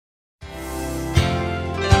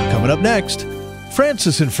Coming up next,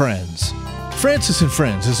 Francis and Friends. Francis and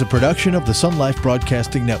Friends is a production of the Sun Life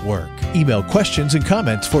Broadcasting Network. Email questions and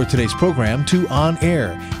comments for today's program to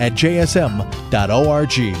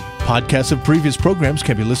onair@jsm.org. Podcasts of previous programs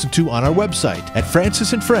can be listened to on our website at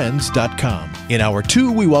francisandfriends.com. In Hour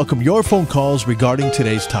 2, we welcome your phone calls regarding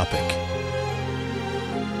today's topic.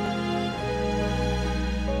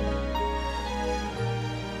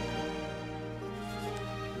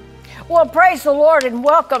 Well, praise the Lord and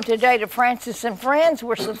welcome today to Francis and Friends.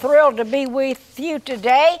 We're so thrilled to be with you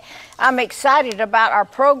today. I'm excited about our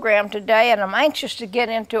program today, and I'm anxious to get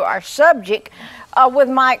into our subject with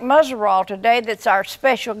Mike Muzzerall today. That's our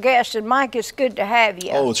special guest. And Mike, it's good to have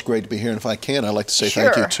you. Oh, it's great to be here. And if I can, I'd like to say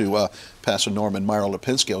thank you to Pastor Norman Myra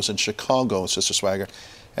Lipinski. I was in Chicago, Sister Swaggart,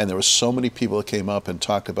 and there were so many people that came up and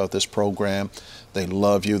talked about this program. They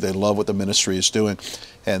love you. They love what the ministry is doing.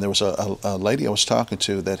 And there was a lady I was talking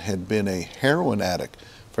to that had been a heroin addict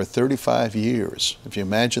for 35 years. If you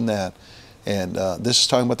imagine that. And this is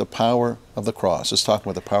talking about the power of the cross. It's talking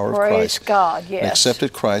about the power of Christ. Praise God, yes. And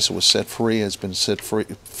accepted Christ, was set free, has been set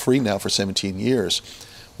free now for 17 years.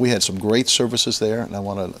 We had some great services there, and I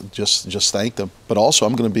want to just thank them. But also,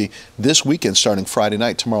 I'm going to be this weekend, starting Friday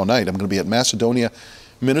night, tomorrow night, I'm going to be at Macedonia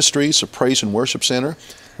Ministries, a praise and worship center,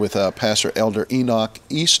 with Pastor Elder Enoch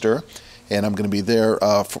Easter. And I'm going to be there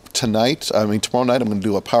tomorrow night. I'm going to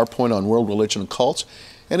do a PowerPoint on world religion and cults.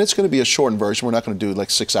 And it's going to be a shortened version. We're not going to do like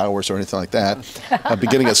 6 hours or anything like that.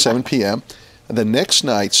 Beginning at 7 p.m. And the next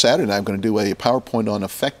night, Saturday night, I'm going to do a PowerPoint on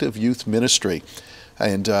effective youth ministry.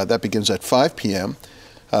 And that begins at 5 p.m.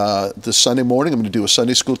 The Sunday morning, I'm going to do a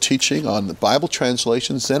Sunday school teaching on the Bible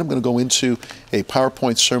translations. Then I'm going to go into a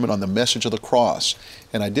PowerPoint sermon on the message of the cross.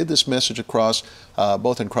 And I did this message across,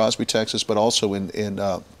 both in Crosby, Texas, but also in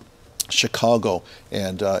Chicago,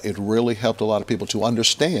 and it really helped a lot of people to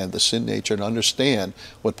understand the sin nature and understand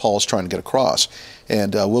what Paul's trying to get across.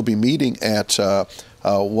 And we'll be meeting at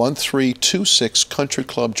 1326 Country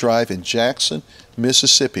Club Drive in Jackson,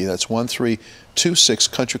 Mississippi. That's 1326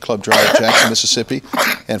 Country Club Drive, Jackson, Mississippi.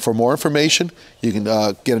 And for more information, you can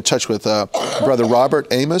get in touch with Brother Robert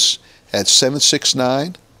Amos at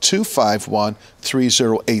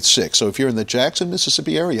 769-251-3086. So if you're in the Jackson,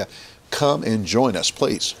 Mississippi area, come and join us,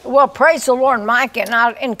 please. Well, praise the Lord, Mike, and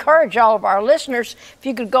I encourage all of our listeners, if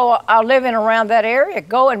you could go live in around that area,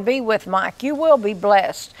 go and be with Mike. You will be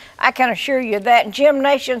blessed. I can assure you that. Jim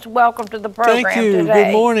Nations, welcome to the program today. Thank you.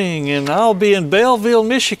 Good morning, and I'll be in Belleville,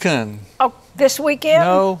 Michigan. Oh, this weekend?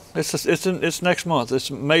 No, it's next month.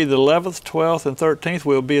 It's May the 11th, 12th, and 13th.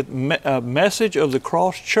 We'll be at Message of the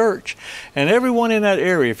Cross Church, and everyone in that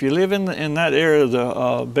area, if you live in that area,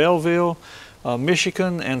 the Belleville,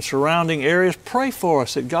 Michigan and surrounding areas, pray for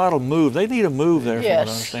us that God will move. They need a move there, from what I'm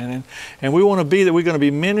understanding. And we want to be there. We're going to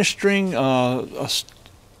be ministering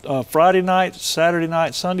Friday night, Saturday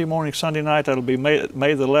night, Sunday morning, Sunday night. That'll be May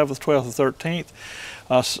the 11th, 12th, and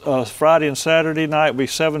 13th. Friday and Saturday night will be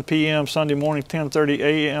 7 p.m., Sunday morning 10:30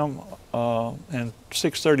 a.m. And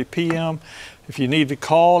 6:30 p.m. If you need to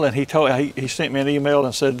call, and he sent me an email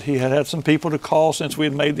and said he had some people to call since we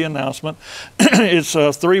had made the announcement. It's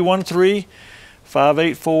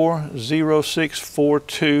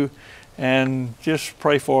 313-584-0642, and just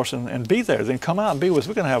pray for us and be there. Then come out and be with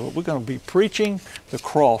us. We're going to be preaching the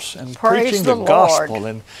cross and preaching the gospel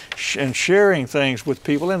and sharing things with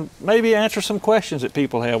people, and maybe answer some questions that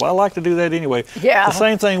people have. I like to do that anyway. Yeah, the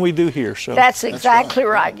same thing we do here. So that's exactly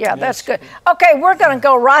right. Yeah, yes. That's good. Okay, we're going to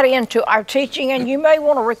go right into our teaching, and you may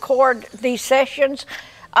want to record these sessions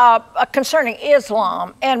concerning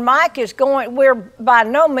Islam. And Mike is going. By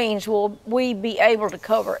no means will we be able to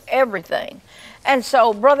cover everything. And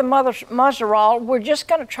so, Brother Muzzerall, we're just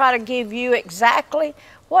going to try to give you exactly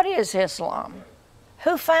what is Islam,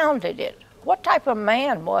 who founded it, what type of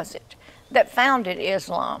man was it that founded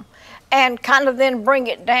Islam, and kind of then bring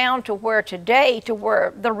it down to where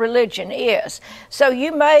the religion is. So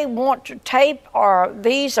you may want to tape or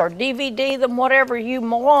DVD them, whatever you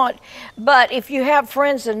want, but if you have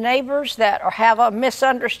friends and neighbors that have a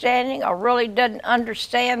misunderstanding or really doesn't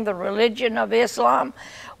understand the religion of Islam,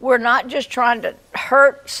 we're not just trying to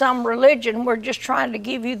hurt some religion, we're just trying to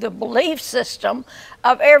give you the belief system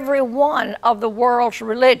of every one of the world's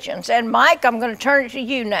religions. And Mike, I'm going to turn it to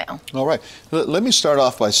you now. All right. Let me start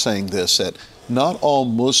off by saying this, that not all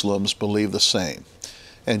Muslims believe the same.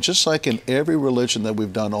 And just like in every religion that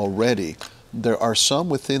we've done already, there are some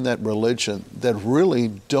within that religion that really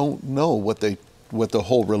don't know what the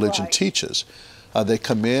whole religion teaches. They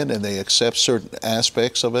come in and they accept certain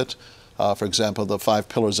aspects of it, For example, the 5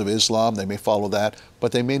 pillars of Islam, they may follow that,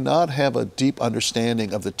 but they may not have a deep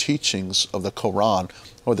understanding of the teachings of the Quran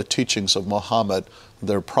or the teachings of Muhammad,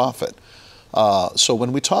 their prophet. So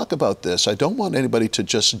when we talk about this, I don't want anybody to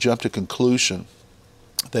just jump to conclusion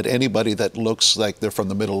that anybody that looks like they're from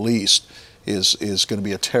the Middle East is going to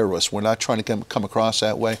be a terrorist. We're not trying to come across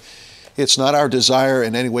that way. It's not our desire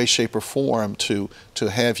in any way, shape, or form to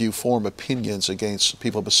have you form opinions against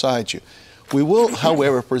people beside you. We will,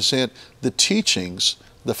 however, present the teachings,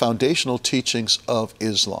 the foundational teachings of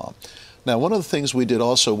Islam. Now, one of the things we did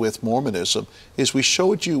also with Mormonism is we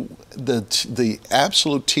showed you the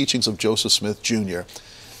absolute teachings of Joseph Smith Jr.,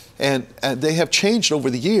 and they have changed over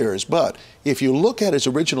the years, but if you look at his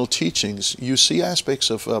original teachings, you see aspects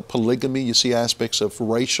of polygamy, you see aspects of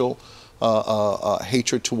racial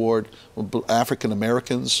hatred toward African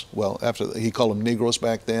Americans. Well, after he called them Negroes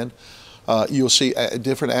back then. You'll see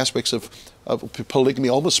different aspects of polygamy,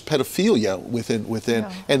 almost pedophilia within,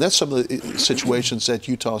 yeah. And that's some of the situations that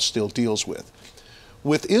Utah still deals with.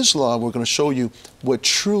 With Islam, we're going to show you what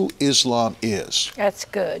true Islam is. That's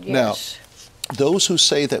good, yes. Now, those who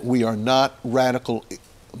say that we are not radical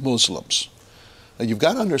Muslims, now you've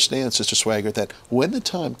got to understand, Sister Swaggart, that when the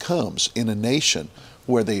time comes in a nation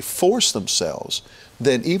where they force themselves,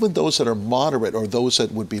 then even those that are moderate or those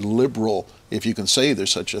that would be liberal, if you can say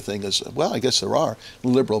there's such a thing as, well, I guess there are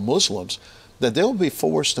liberal Muslims, that they'll be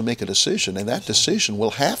forced to make a decision, and that decision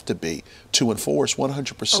will have to be to enforce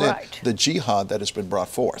 100% right. the jihad that has been brought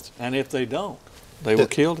forth. And if they don't, they will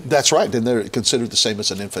kill them. That's right, then they're considered the same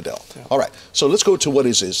as an infidel. Yeah. All right, so let's go to what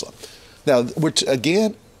is Islam. Now,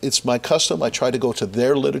 again, it's my custom. I try to go to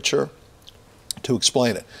their literature to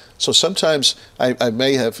explain it. So sometimes I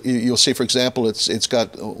may have, you'll see, for example, it's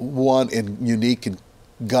got one in unique and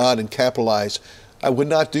God in capitalized. I would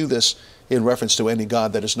not do this in reference to any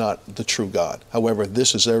God that is not the true God. However,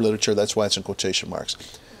 this is their literature, that's why it's in quotation marks.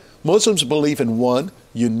 Muslims believe in one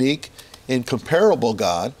unique, incomparable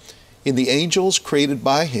God, in the angels created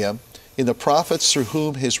by him, in the prophets through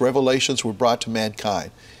whom his revelations were brought to mankind,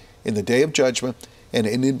 in the day of judgment, and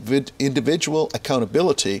in individual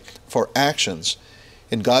accountability for actions,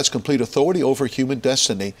 in God's complete authority over human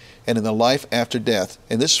destiny, and in the life after death.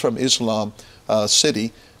 And this is from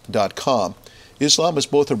IslamCity.com. Islam is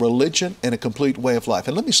both a religion and a complete way of life.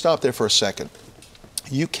 And let me stop there for a second.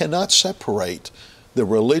 You cannot separate the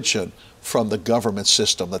religion from the government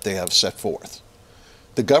system that they have set forth.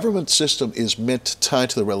 The government system is meant to tie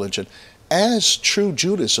to the religion, as true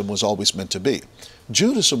Judaism was always meant to be.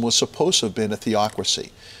 Judaism was supposed to have been a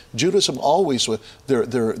theocracy. Judaism always,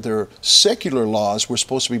 their secular laws were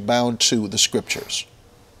supposed to be bound to the scriptures.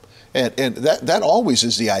 And that always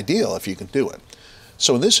is the ideal if you can do it.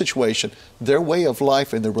 So in this situation, their way of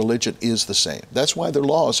life and their religion is the same. That's why their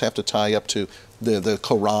laws have to tie up to the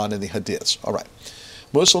Quran and the Hadiths. All right.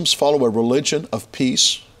 Muslims follow a religion of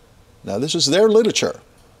peace. Now this is their literature.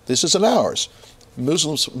 This isn't ours.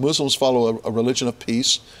 Muslims follow a religion of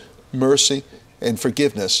peace, mercy, and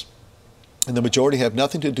forgiveness. And the majority have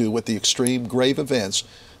nothing to do with the extreme grave events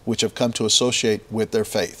which have come to associate with their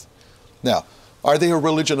faith. Now, are they a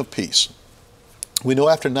religion of peace? We know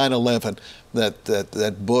after 9/11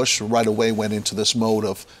 that Bush right away went into this mode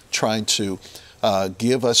of trying to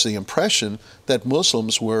give us the impression that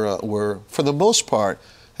Muslims were, for the most part,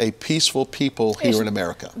 a peaceful people here in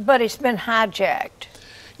America. But it's been hijacked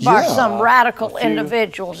by some radical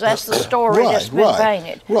individuals. That's the story that's been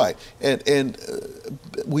painted. Right, and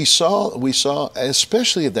we saw,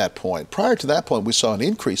 especially at that point, prior to that point, we saw an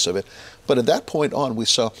increase of it, but at that point on, we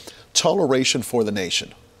saw toleration for the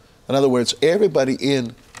nation. In other words, everybody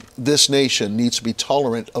in this nation needs to be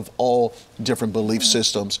tolerant of all different belief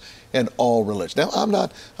systems and all religions. Now, I'm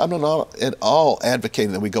not at all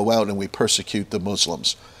advocating that we go out and we persecute the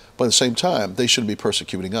Muslims. But at the same time, they shouldn't be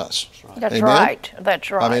persecuting us. That's Amen? right.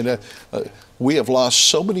 That's right. I mean, we have lost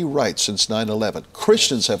so many rights since 9/11.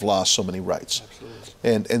 Christians have lost so many rights.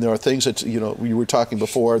 And there are things that, you know, we were talking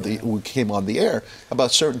before we came on the air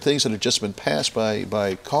about certain things that have just been passed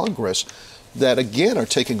by Congress that, again, are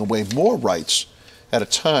taking away more rights at a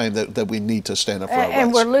time that we need to stand up for our rights.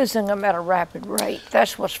 And we're losing them at a rapid rate.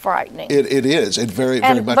 That's what's frightening. It is. It very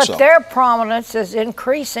much so. But their prominence is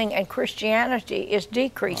increasing and Christianity is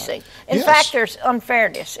decreasing. In fact, there's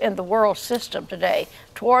unfairness in the world system today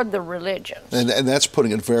toward the religions. And that's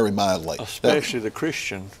putting it very mildly. Especially the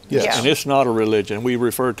Christian. Yes. And it's not a religion. We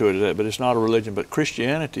refer to it as that, but it's not a religion. But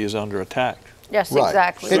Christianity is under attack. Yes, right.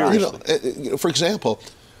 exactly. And, right. you know, for example,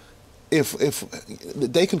 if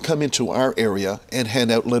they can come into our area and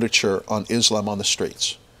hand out literature on Islam on the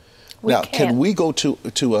streets. Now, can we go to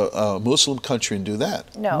a Muslim country and do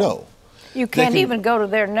that? No. No. You can't even go to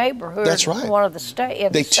their neighborhood. That's right. One of the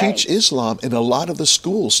state. They teach Islam in a lot of the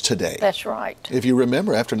schools today. That's right. If you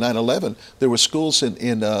remember, after 9/11, there were schools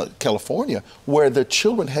in California where the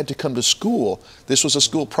children had to come to school. This was a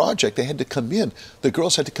school project. They had to come in. The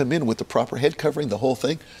girls had to come in with the proper head covering, the whole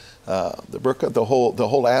thing, the burqa, the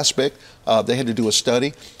whole aspect. They had to do a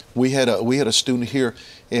study. We had a student here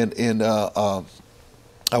in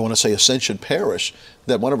I want to say Ascension Parish,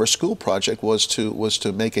 that one of our school project was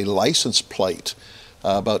to make a license plate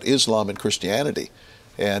about Islam and Christianity.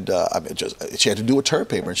 And she had to do a term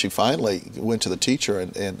paper, and she finally went to the teacher,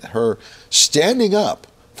 and her standing up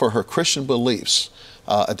for her Christian beliefs.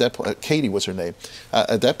 At that point, Katie was her name.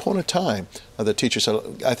 At that point in time, the teacher said,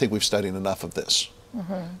 "I think we've studied enough of this."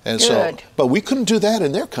 And Good. but we couldn't do that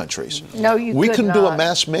in their countries. No, we could couldn't not. do a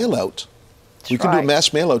mass mail out. We could do a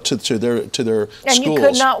mass mail out to their and schools. And you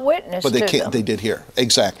could not witness but they to can't. them. They did here.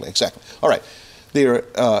 Exactly. All right. The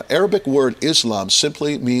Arabic word Islam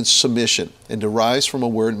simply means submission and derives from a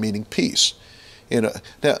word meaning peace. Now,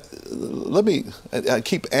 I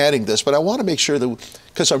keep adding this, but I want to make sure that,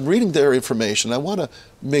 because I'm reading their information, I want to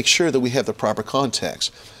make sure that we have the proper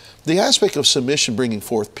context. The aspect of submission bringing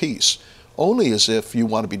forth peace only as if you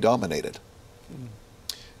want to be dominated.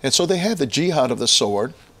 And so they have the jihad of the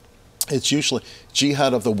sword. It's usually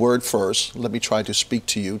jihad of the word first. Let me try to speak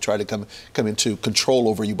to you, try to come into control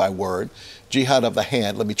over you by word. Jihad of the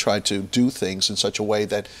hand. Let me try to do things in such a way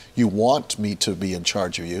that you want me to be in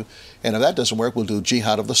charge of you. And if that doesn't work, we'll do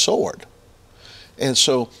jihad of the sword. And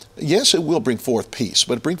so, yes, it will bring forth peace,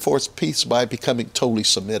 but bring forth peace by becoming totally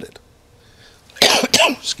submitted.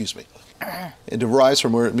 Excuse me. It derives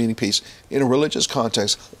from word meaning peace. In a religious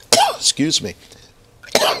context, excuse me,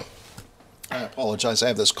 I apologize, I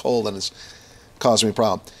have this cold and it's causing me a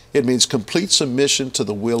problem. It means complete submission to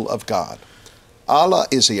the will of God. Allah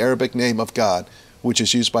is the Arabic name of God, which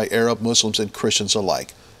is used by Arab, Muslims, and Christians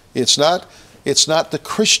alike. It's not the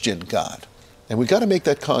Christian God. And we've got to make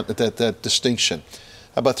that distinction.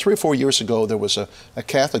 About 3 or 4 years ago, there was a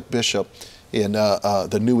Catholic bishop in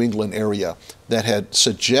the New England area that had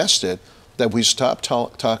suggested that we stop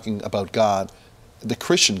talking about God, the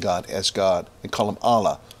Christian God, as God, and call him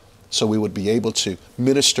Allah, so we would be able to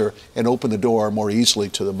minister and open the door more easily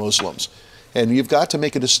to the Muslims. And you've got to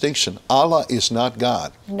make a distinction. Allah is not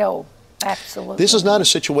God. No, absolutely. This is not a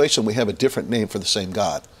situation we have a different name for the same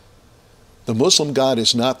God. The Muslim God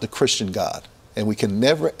is not the Christian God. And we can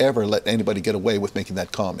never, ever let anybody get away with making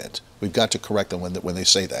that comment. We've got to correct them when they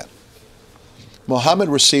say that. Muhammad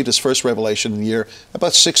received his first revelation in the year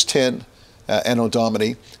about 610 Anno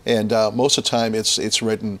Domini, and most of the time it's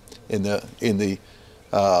written in the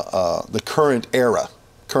current era.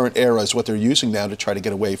 Current era is what they're using now to try to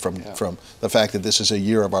get away from the fact that this is a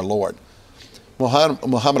year of our Lord.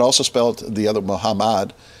 Muhammad, also spelled the other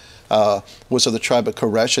Muhammad, was of the tribe of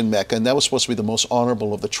Quraysh in Mecca, and that was supposed to be the most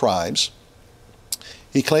honorable of the tribes.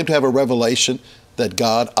 He claimed to have a revelation that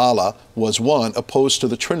God, Allah, was one, opposed to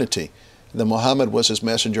the Trinity. That Muhammad was his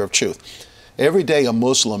messenger of truth. Every day a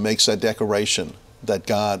Muslim makes that declaration that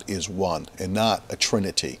God is one and not a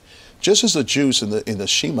Trinity. Just as the Jews in the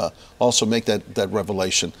Shema also make that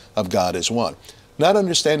revelation of God is one. Not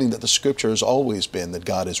understanding that the Scripture has always been that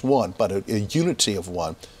God is one, but a unity of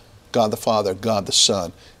one. God the Father, God the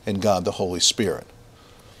Son, and God the Holy Spirit.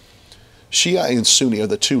 Shia and Sunni are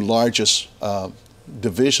the two largest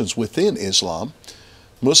divisions within Islam.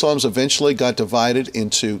 Muslims eventually got divided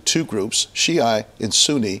into two groups, Shia and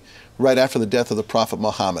Sunni, right after the death of the Prophet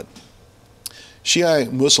Muhammad.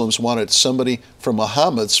 Shia Muslims wanted somebody from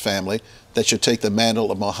Muhammad's family that should take the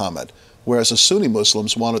mantle of Muhammad, whereas the Sunni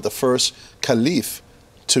Muslims wanted the first caliph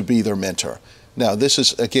to be their mentor. Now, this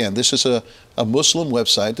is a Muslim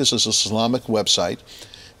website. This is an Islamic website.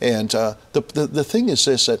 And the thing is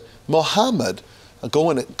this, that Muhammad,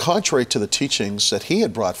 going contrary to the teachings that he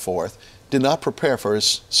had brought forth, did not prepare for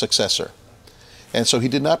his successor. And so he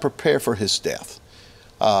did not prepare for his death.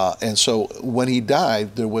 And so when he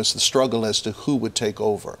died, there was the struggle as to who would take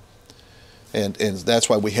over. And that's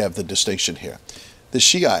why we have the distinction here. The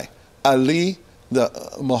Shia, Ali,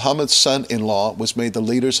 Muhammad's son-in-law, was made the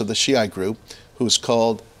leaders of the Shia group, who is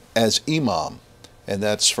called as Imam. And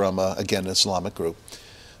that's from, again, an Islamic group.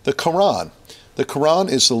 The Quran. The Quran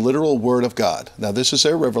is the literal word of God. Now, this is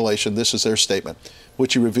their revelation, this is their statement,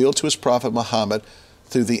 which he revealed to his prophet Muhammad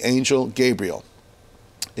through the angel Gabriel.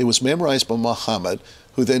 It was memorized by Muhammad,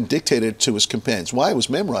 who then dictated to his companions. Why it was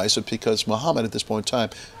memorized? Because Muhammad at this point in time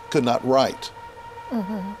could not write.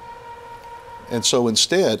 Mm-hmm. And so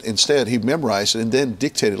instead he memorized it and then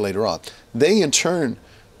dictated later on. They in turn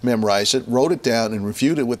memorized it, wrote it down, and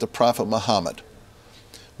reviewed it with the prophet Muhammad.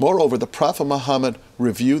 Moreover, the Prophet Muhammad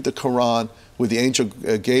reviewed the Quran with the angel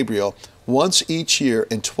Gabriel once each year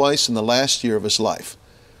and twice in the last year of his life.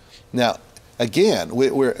 Now, again,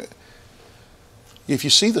 if you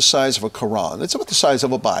see the size of a Quran, it's about the size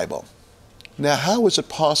of a Bible. Now, how is it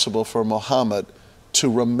possible for Muhammad to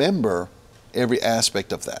remember every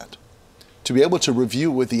aspect of that, to be able to review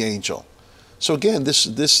with the angel? So again, this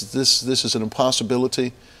is an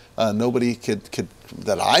impossibility. Nobody could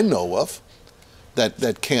that I know of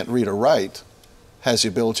that can't read or write has the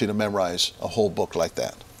ability to memorize a whole book like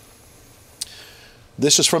that.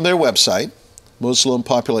 This is from their website,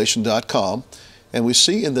 MuslimPopulation.com, and we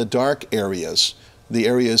see in the dark areas, the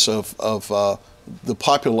areas of the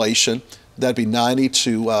population, that'd be 90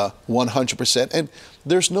 to 100%, and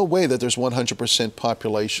there's no way that there's 100%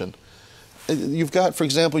 population. You've got, for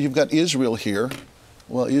example, you've got Israel here.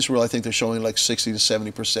 Well, Israel, I think they're showing like 60 to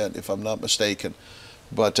 70%, if I'm not mistaken.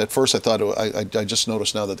 But at first I thought, I just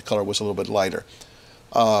noticed now that the color was a little bit lighter.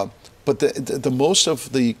 But the most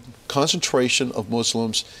of the concentration of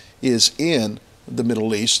Muslims is in the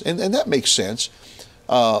Middle East, and that makes sense.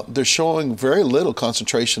 They're showing very little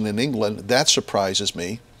concentration in England. That surprises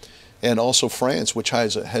me. And also France, which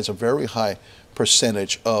has a very high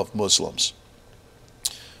percentage of Muslims.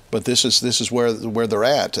 But this is where they're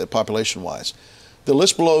at population-wise. The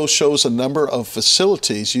list below shows a number of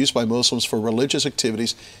facilities used by Muslims for religious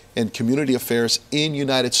activities and community affairs in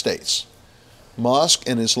United States. Mosque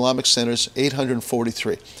and Islamic centers,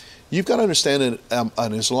 843. You've got to understand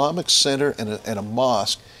an Islamic center and a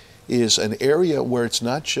mosque is an area where it's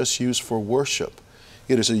not just used for worship.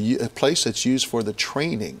 It is a place that's used for the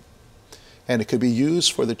training. And it could be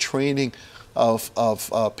used for the training of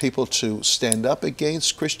people to stand up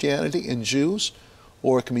against Christianity and Jews,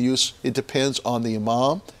 or it can be used, it depends on the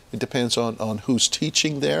imam, it depends on who's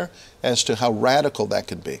teaching there as to how radical that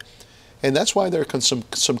can be. And that's why there are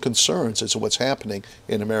some concerns as to what's happening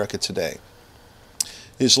in America today.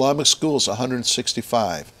 Islamic schools,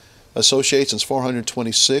 165. Associations,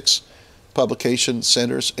 426. Publication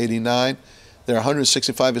centers, 89. There are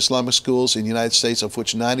 165 Islamic schools in the United States, of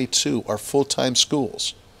which 92 are full-time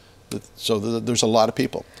schools. So there's a lot of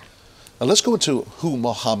people. Now let's go into who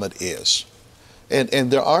Muhammad is.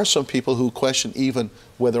 And there are some people who question even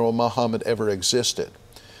whether Muhammad ever existed.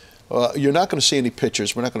 You're not going to see any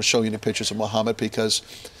pictures. We're not going to show you any pictures of Muhammad because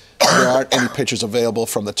there aren't any pictures available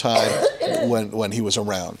from the time when he was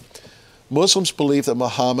around. Muslims believe that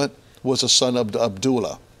Muhammad was a son of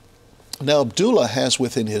Abdullah. Now, Abdullah has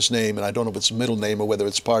within his name, and I don't know if it's middle name or whether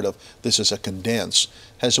it's part of, this is a condense,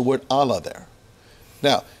 has the word Allah there.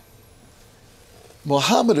 Now,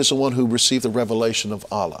 Muhammad is the one who received the revelation of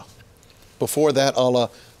Allah. Before that, Allah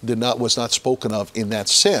was not spoken of in that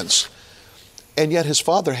sense. And yet his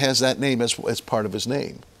father has that name as part of his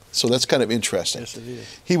name. So that's kind of interesting. Yes, it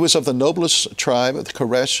is. He was of the noblest tribe of the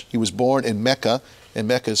Quraysh. He was born in Mecca. And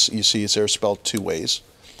Mecca, you see, is there spelled two ways.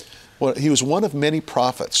 Well, he was one of many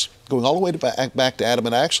prophets, going all the way back to Adam.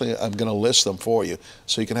 And actually, I'm going to list them for you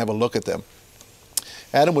so you can have a look at them.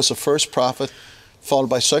 Adam was the first prophet, followed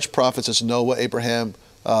by such prophets as Noah, Abraham,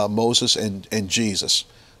 Moses, and Jesus.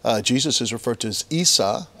 Jesus is referred to as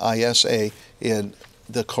Isa, I-S-A, in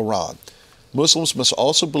the Quran. Muslims must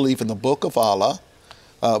also believe in the Book of Allah,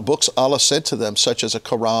 books Allah sent to them, such as a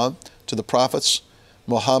Quran to the prophets,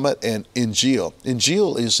 Muhammad, and Injil.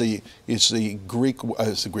 Injil is the Greek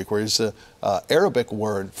word, is the Arabic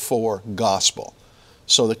word for gospel.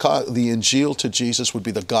 So the Injil to Jesus would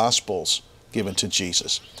be the Gospels given to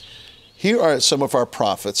Jesus. Here are some of our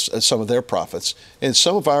prophets, some of their prophets, and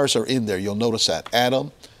some of ours are in there. You'll notice that.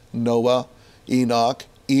 Adam, Noah, Enoch,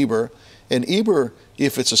 Eber. And Eber,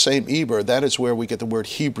 if it's the same Eber, that is where we get the word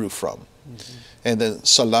Hebrew from. Mm-hmm. And then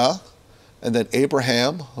Salah, and then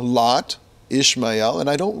Abraham, Lot, Ishmael.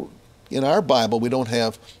 And in our Bible, we don't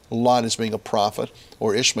have Lot as being a prophet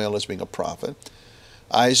or Ishmael as being a prophet.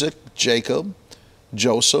 Isaac, Jacob,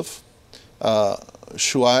 Joseph,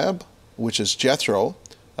 Shuaib, which is Jethro,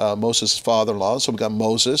 Moses' father-in-law. So we've got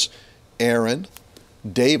Moses, Aaron,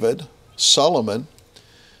 David, Solomon,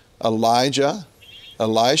 Elijah,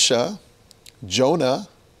 Elisha, Jonah,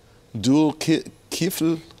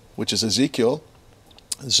 Dul-Kifl, which is Ezekiel,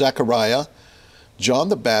 Zechariah, John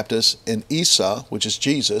the Baptist, and Isa, which is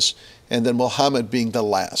Jesus, and then Muhammad being the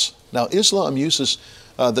last. Now, Islam uses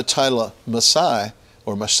the title Messiah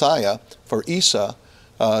or Messiah for Isa,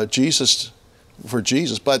 Jesus,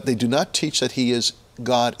 but they do not teach that he is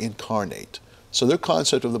God incarnate. So their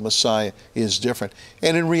concept of the Messiah is different.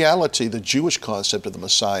 And in reality, the Jewish concept of the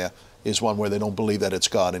Messiah is one where they don't believe that it's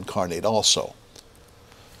God incarnate also.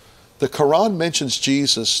 The Quran mentions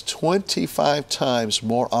Jesus 25 times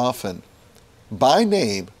more often by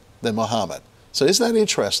name than Muhammad. So isn't that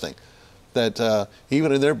interesting? That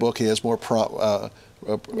even in their book, he has more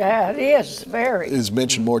yeah, it is very. Is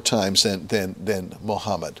mentioned more times than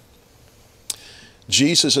Muhammad.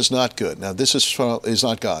 Jesus is not good. Now this is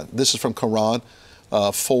not God. This is from Quran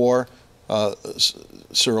 4,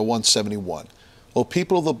 Surah 171. O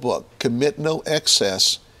people of the book, commit no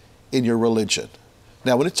excess in your religion.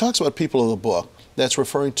 Now when it talks about people of the book, that's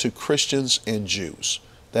referring to Christians and Jews.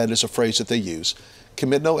 That is a phrase that they use.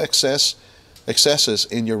 Commit no excesses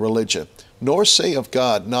in your religion, nor say of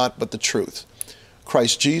God naught but the truth.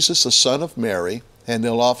 Christ Jesus, the son of Mary, and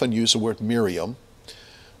they'll often use the word Miriam,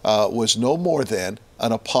 was no more than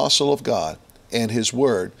an apostle of God, and his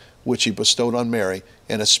word, which he bestowed on Mary,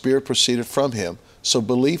 and a spirit proceeded from him. So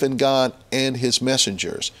believe in God and his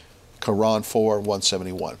messengers. Quran 4,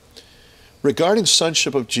 171. Regarding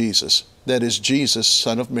sonship of Jesus, that is Jesus,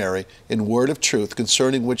 son of Mary, in word of truth,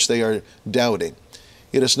 concerning which they are doubting,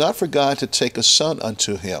 it is not for God to take a son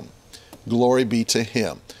unto him. Glory be to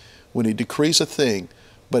him. When he decrees a thing,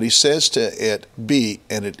 but he says to it, be,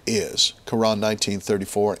 and it is. Quran 19,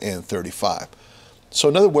 34 and 35. So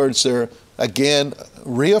in other words, they're again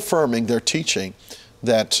reaffirming their teaching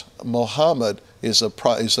that Muhammad is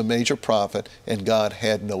a major prophet and God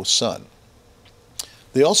had no son.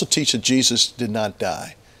 They also teach that Jesus did not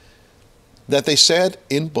die. That they said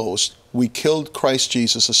in boast, we killed Christ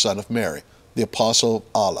Jesus, the son of Mary, the apostle of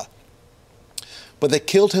Allah. But they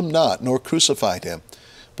killed him not, nor crucified him.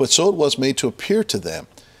 But so it was made to appear to them.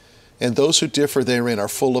 And those who differ therein are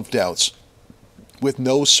full of doubts, with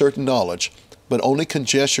no certain knowledge, but only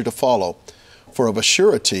conjecture to follow. For of a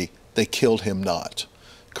surety they killed him not.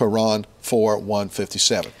 Quran 4,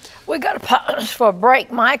 157. We got to pause for a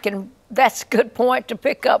break, Mike, and that's a good point to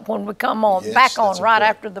pick up when we come on back on right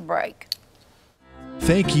after the break.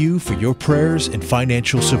 Thank you for your prayers and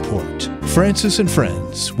financial support. Francis and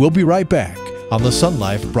Friends. We'll be right back on the Sun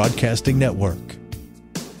Life Broadcasting Network.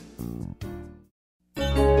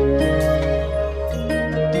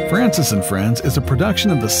 Francis and Friends is a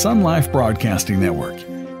production of the Sun Life Broadcasting Network.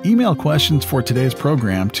 Email questions for today's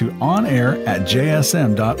program to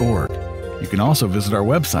onair@jsm.org. You can also visit our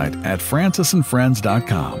website at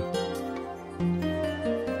francisandfriends.com.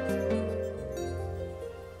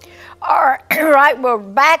 All right, we're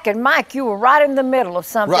back, and Mike, you were right in the middle of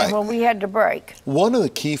something Right. when we had to break. One of the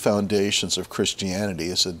key foundations of Christianity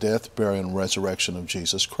is the death, burial, and resurrection of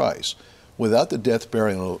Jesus Christ. Without the death,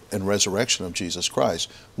 burial, and resurrection of Jesus Christ,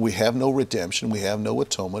 we have no redemption, we have no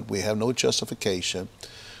atonement, we have no justification.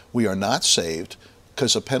 We are not saved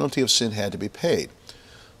because the penalty of sin had to be paid.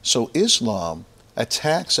 So Islam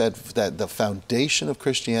attacks the foundation of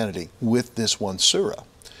Christianity with this one surah.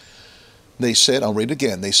 They said, I'll read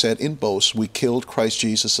again, they said in boast, we killed Christ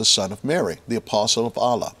Jesus, the son of Mary, the apostle of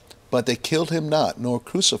Allah. But they killed him not, nor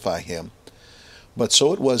crucified him. But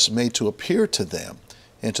so it was made to appear to them,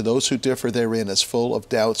 and to those who differ therein as full of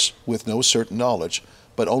doubts with no certain knowledge,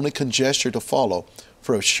 but only conjecture to follow,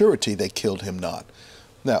 for of surety they killed him not.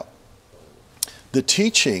 Now, the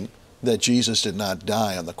teaching that Jesus did not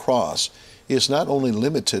die on the cross is not only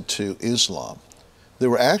limited to Islam. There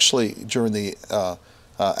were actually, during the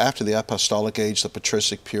after the apostolic age, the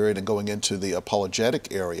patristic period, and going into the apologetic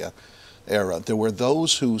era, there were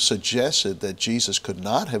those who suggested that Jesus could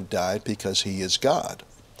not have died because he is God.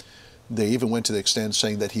 They even went to the extent of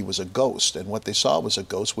saying that he was a ghost, and what they saw was a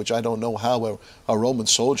ghost, which I don't know how a Roman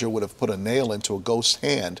soldier would have put a nail into a ghost's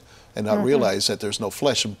hand and not realize that there's no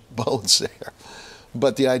flesh and bones there.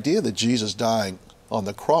 But the idea that Jesus dying on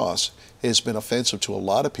the cross has been offensive to a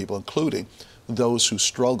lot of people, including those who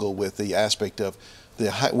struggle with the aspect of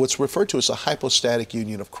what's referred to as a hypostatic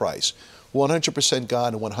union of Christ, 100%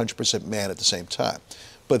 God and 100% man at the same time.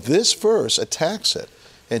 But this verse attacks it.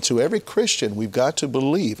 And to every Christian, we've got to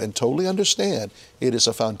believe and totally understand it is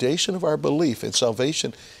a foundation of our belief, and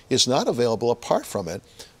salvation is not available apart from it,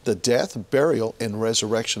 the death, burial, and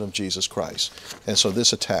resurrection of Jesus Christ. And so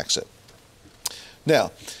this attacks it.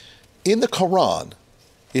 Now, in the Quran,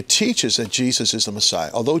 it teaches that Jesus is the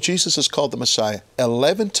Messiah. Although Jesus is called the Messiah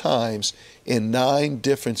 11 times in 9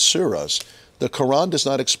 different surahs, the Quran does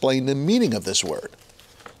not explain the meaning of this word.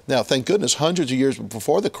 Now, thank goodness, hundreds of years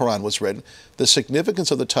before the Quran was written, the significance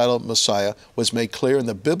of the title Messiah was made clear in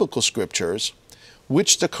the biblical scriptures,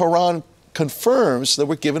 which the Quran confirms that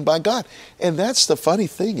were given by God. And that's the funny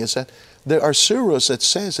thing, is that there are surahs that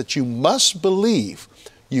says that you must believe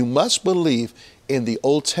in the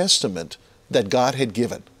Old Testament that God had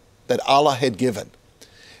given, that Allah had given.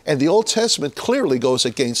 And the Old Testament clearly goes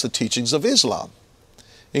against the teachings of Islam,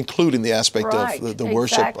 including the aspect of the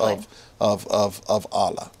worship of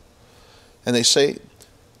Allah. And they say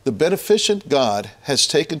The beneficent God has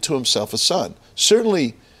taken to himself a son.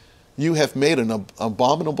 Certainly you have made an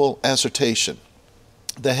abominable assertion.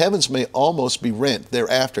 The heavens may almost be rent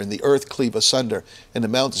thereafter, and the earth cleave asunder, and the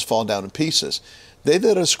mountains fall down in pieces. They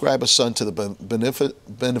that ascribe a son to the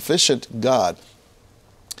beneficent God,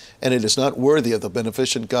 and it is not worthy of the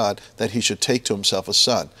beneficent God that he should take to himself a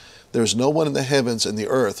son. There is no one in the heavens and the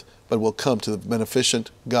earth but will come to the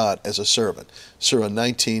beneficent God as a servant. Surah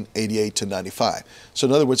 19:88-95. So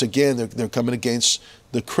in other words, again, they're coming against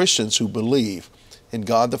the Christians who believe in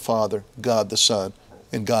God the Father, God the Son,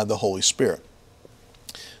 and God the Holy Spirit.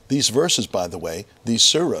 These verses, by the way, these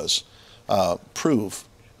surahs, prove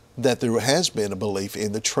that there has been a belief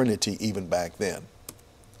in the Trinity even back then.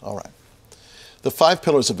 All right. The 5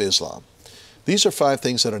 pillars of Islam. These are 5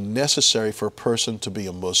 things that are necessary for a person to be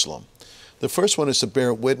a Muslim. The first one is to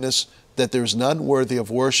bear witness that there is none worthy of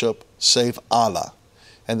worship save Allah,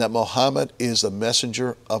 and that Muhammad is the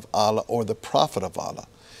messenger of Allah or the prophet of Allah.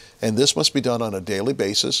 And this must be done on a daily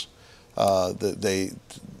basis. They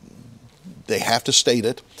have to state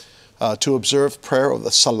it. To observe prayer of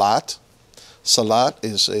the Salat. Salat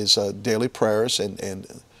is daily prayers, and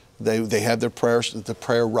they have their prayers, the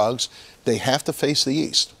prayer rugs. They have to face the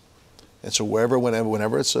east. And so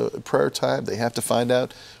whenever it's a prayer time, they have to find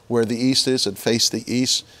out where the east is and face the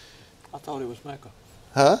east. I thought it was Mecca.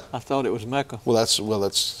 Huh? I thought it was Mecca. Well, that's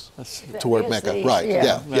toward Mecca, right?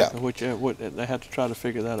 Yeah. Mecca, which they had to try to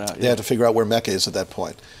figure that out. They had to figure out where Mecca is at that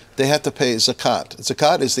point. They have to pay zakat.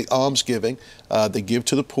 Zakat is the almsgiving. They give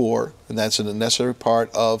to the poor, and that's a necessary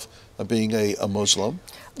part of being a Muslim.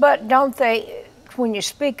 But don't they, when you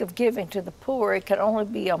speak of giving to the poor, it can only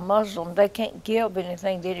be a Muslim. They can't give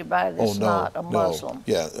anything to anybody that's not a Muslim.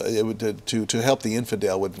 Yeah, it would, to help the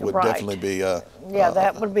infidel would definitely be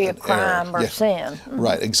that would be a crime or sin.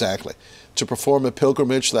 Right, exactly. To perform a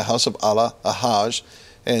pilgrimage to the house of Allah, a Hajj,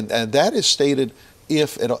 and that is stated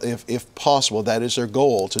if possible. That is their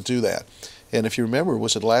goal, to do that. And if you remember,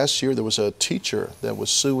 was it last year, there was a teacher that was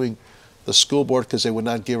suing the school board because they would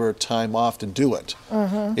not give her time off to do it.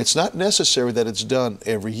 It's not necessary that it's done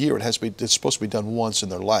every year. It's supposed to be done once in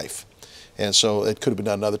their life. And so it could have been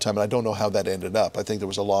done another time, and I don't know how that ended up. I think there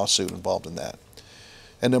was a lawsuit involved in that.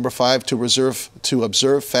 And number 5, to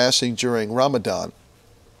observe fasting during Ramadan,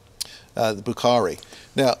 the Bukhari.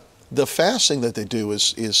 Now, the fasting that they do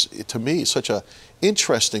is to me such a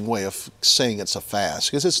interesting way of saying it's a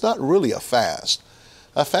fast, because it's not really a fast.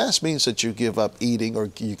 A fast means that you give up eating,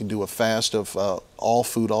 or you can do a fast of all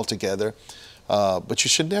food altogether. But you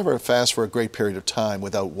should never fast for a great period of time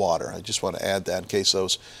without water. I just want to add that in case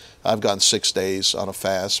I've gone 6 days on a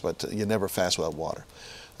fast, but you never fast without water.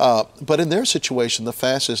 But in their situation, the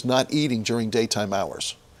fast is not eating during daytime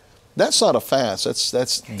hours. That's not a fast.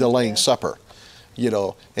 That's delaying supper.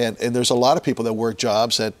 And there's a lot of people that work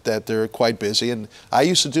jobs that they're quite busy. And I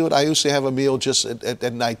used to do it. I used to have a meal just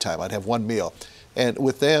at nighttime. I'd have one meal. And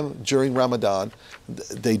with them, during Ramadan,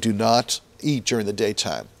 they do not eat during the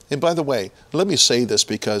daytime. And by the way, let me say this,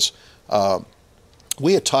 because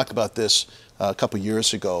we had talked about this a couple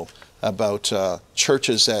years ago, about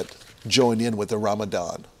churches that join in with the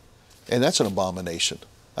Ramadan. And that's an abomination.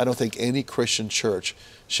 I don't think any Christian church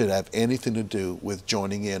should have anything to do with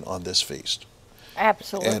joining in on this feast.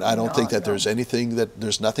 Absolutely. And I don't think that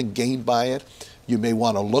there's nothing gained by it. You may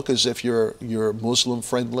want to look as if you're Muslim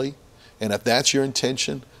friendly. And if that's your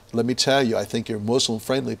intention, let me tell you, I think you're Muslim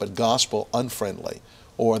friendly, but gospel unfriendly,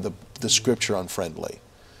 or the scripture unfriendly.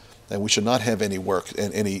 And we should not have any work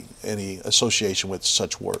and any association with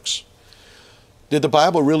such works. Did the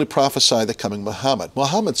Bible really prophesy the coming of Muhammad?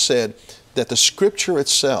 Muhammad said that the scripture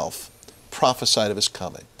itself prophesied of his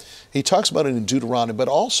coming. He talks about it in Deuteronomy, but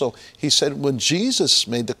also he said when Jesus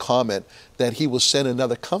made the comment that he will send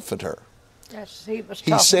another comforter, yes, he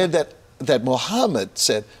said that Muhammad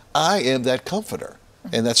said, I am that comforter.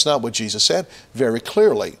 And that's not what Jesus said very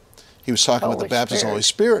clearly. He was talking about the baptism of the Holy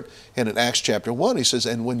Spirit. And in Acts chapter 1, he says,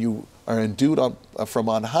 and when you are endued from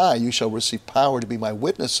on high, you shall receive power to be my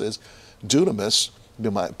witnesses, dunamis,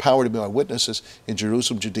 power to be my witnesses in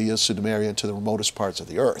Jerusalem, Judea, Samaria, and to the remotest parts of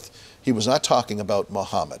the earth. He was not talking about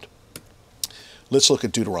Muhammad. Let's look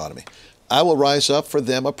at Deuteronomy. I will rise up for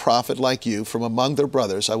them a prophet like you from among their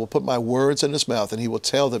brothers. I will put my words in his mouth, and he will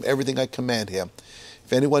tell them everything I command him.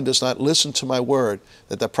 If anyone does not listen to my word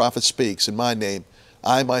that the prophet speaks in my name,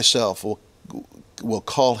 I myself will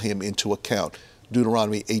call him into account.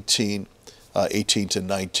 Deuteronomy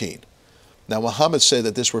 18:18-19. Now Muhammad said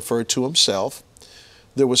that this referred to himself.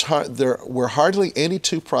 There were hardly any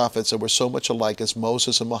two prophets that were so much alike as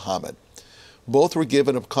Moses and Muhammad. Both were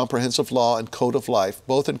given a comprehensive law and code of life.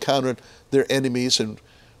 Both encountered their enemies and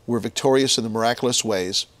were victorious in the miraculous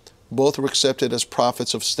ways. Both were accepted as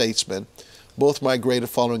prophets of statesmen. Both migrated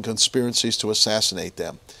following conspiracies to assassinate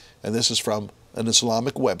them. And this is from an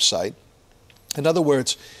Islamic website. In other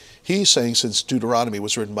words, he's saying, since Deuteronomy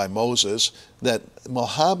was written by Moses, that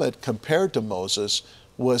Muhammad, compared to Moses,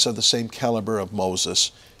 was of the same caliber of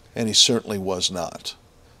Moses, and he certainly was not.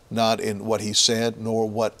 Not in what he said,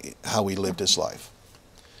 nor how he lived his life.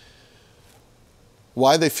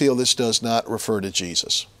 Why they feel this does not refer to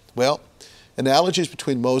Jesus? Well, analogies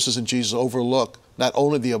between Moses and Jesus overlook not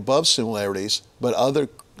only the above similarities, but other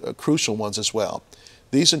crucial ones as well.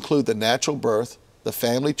 These include the natural birth, the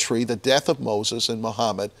family tree, the death of Moses and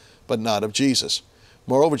Muhammad, but not of Jesus.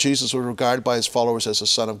 Moreover, Jesus was regarded by his followers as the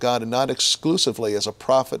Son of God and not exclusively as a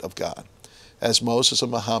prophet of God, as Moses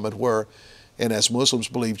and Muhammad were, and as Muslims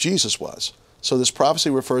believe Jesus was. So this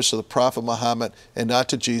prophecy refers to the prophet Muhammad and not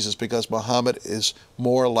to Jesus, because Muhammad is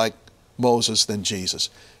more like Moses than Jesus.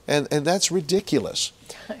 And that's ridiculous.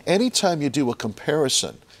 Anytime you do a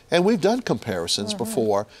comparison, and we've done comparisons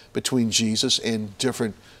before between Jesus and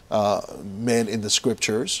different men in the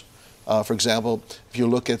scriptures. For example, if you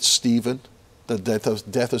look at Stephen, the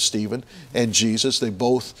death of Stephen, and Jesus, there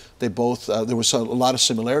was a lot of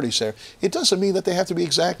similarities there. It doesn't mean that they have to be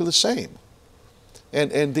exactly the same.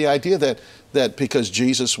 And the idea that because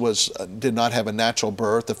Jesus did not have a natural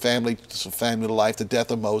birth, the family life, the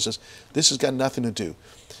death of Moses, this has got nothing to do.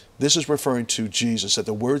 This is referring to Jesus, that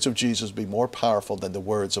the words of Jesus be more powerful than the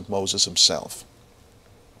words of Moses himself.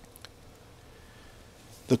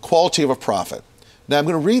 The quality of a prophet. Now I'm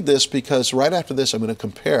going to read this because right after this we're going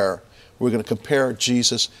to compare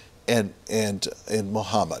Jesus and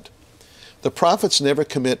Muhammad. The prophets never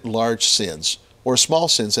commit large sins or small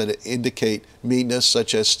sins that indicate meanness,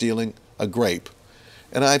 such as stealing a grape.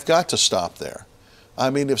 And I've got to stop there.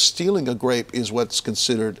 I mean, if stealing a grape is what's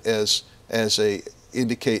considered as a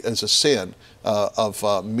sin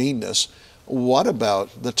of meanness, what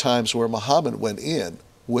about the times where Muhammad went in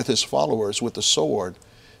with his followers with the sword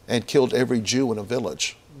and killed every Jew in a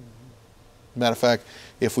village? Matter of fact,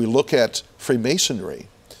 if we look at Freemasonry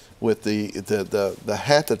with the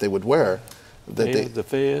hat that they would wear, the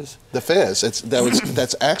fez. The fez.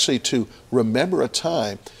 That's actually to remember a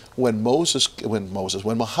time when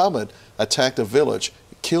Muhammad attacked a village,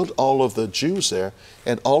 killed all of the Jews there,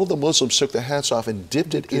 and all of the Muslims took their hats off and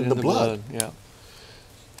dipped it in the blood. Yeah.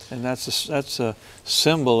 And that's a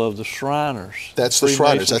symbol of the Shriners. That's the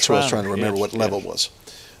Shriners. That's what I was trying to remember what level it was.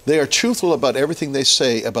 They are truthful about everything they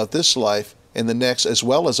say about this life and the next, as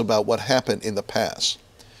well as about what happened in the past.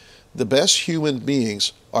 The best human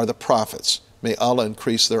beings are the prophets. May Allah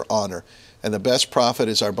increase their honor. And the best prophet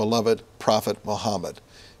is our beloved Prophet Muhammad.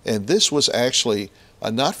 And this was actually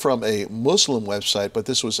not from a Muslim website, but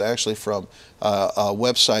this was actually from a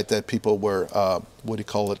website that people were,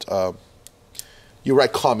 you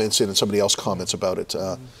write comments in and somebody else comments about it.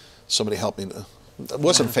 Somebody helped me. It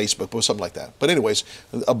wasn't Facebook, but it was something like that. But anyways,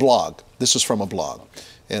 a blog. This is from a blog.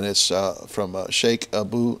 And it's from Sheikh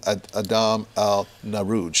Abu Adam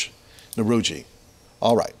al-Naruji.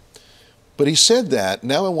 All right. But he said that,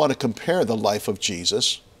 now I want to compare the life of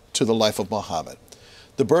Jesus to the life of Muhammad.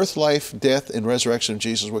 The birth, life, death, and resurrection of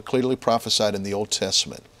Jesus were clearly prophesied in the Old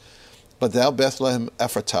Testament. But thou, Bethlehem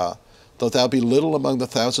Ephratah, though thou be little among the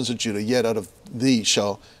thousands of Judah, yet out of thee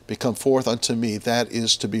shall become forth unto me, that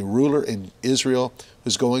is to be ruler in Israel,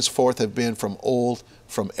 whose goings forth have been from old,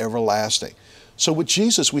 from everlasting. So with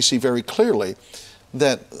Jesus, we see very clearly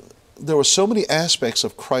that there were so many aspects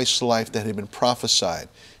of Christ's life that had been prophesied,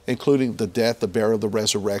 including the death, the burial, the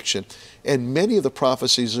resurrection. And many of the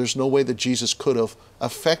prophecies, there's no way that Jesus could have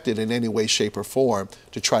affected in any way, shape, or form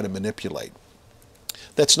to try to manipulate.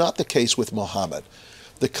 That's not the case with Muhammad.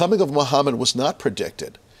 The coming of Muhammad was not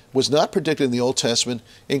predicted. It was not predicted in the Old Testament,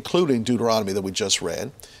 including Deuteronomy that we just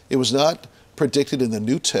read. It was not predicted in the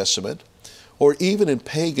New Testament, or even in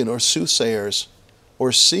pagan or soothsayers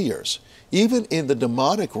or seers. Even in the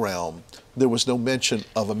demonic realm, there was no mention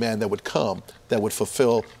of a man that would come that would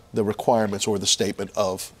fulfill the requirements or the statement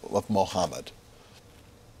of Muhammad.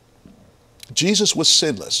 Jesus was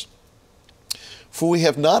sinless. For we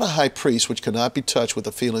have not a high priest which cannot be touched with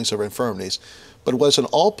the feelings of infirmities, but was in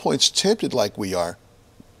all points tempted like we are,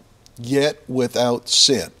 yet without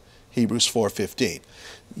sin. Hebrews 4:15.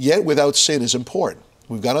 Yet without sin is important.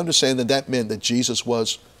 We've got to understand that that meant that Jesus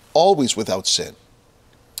was always without sin.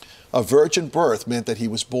 A virgin birth meant that he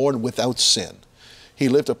was born without sin. He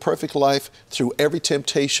lived a perfect life. Through every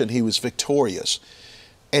temptation, he was victorious.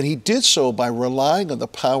 And he did so by relying on the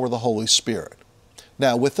power of the Holy Spirit.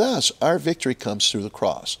 Now, with us, our victory comes through the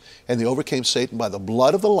cross. And they overcame Satan by the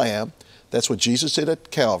blood of the Lamb. That's what Jesus did at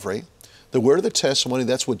Calvary. The word of the testimony,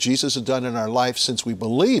 that's what Jesus has done in our life since we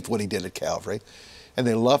believed what he did at Calvary. And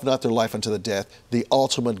they love not their life unto the death, the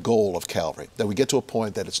ultimate goal of Calvary. That we get to a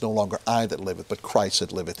point that it's no longer I that liveth, but Christ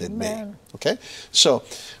that liveth in me. Okay? So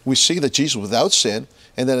we see that Jesus was without sin,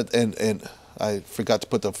 and then and I forgot to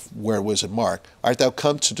put where it was in Mark. Art thou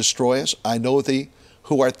come to destroy us? I know thee.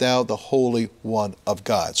 Who art thou? The Holy One of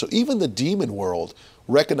God. So even the demon world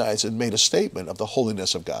recognized and made a statement of the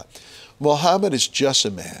holiness of God. Muhammad is just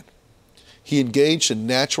a man. He engaged in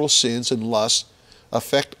natural sins and lusts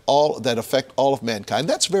affect all of mankind.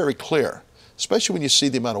 That's very clear, especially when you see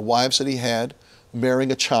the amount of wives that he had,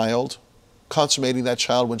 marrying a child, consummating that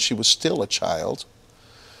child when she was still a child.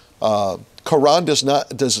 Quran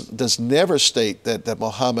does never state that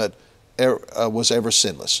Muhammad was ever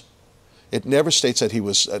sinless. It never states that he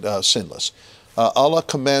was sinless. Allah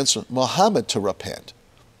commands Muhammad to repent.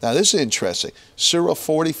 Now this is interesting. Surah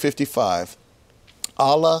 40:55.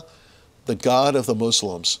 Allah, the God of the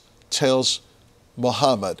Muslims, tells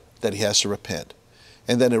Muhammad that he has to repent.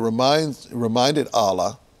 And then it reminded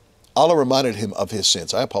Allah reminded him of his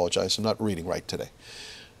sins. I apologize, I'm not reading right today.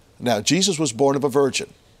 Now, Jesus was born of a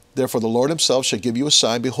virgin. Therefore the Lord himself shall give you a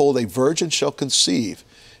sign. Behold, a virgin shall conceive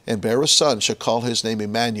and bear a son, shall call his name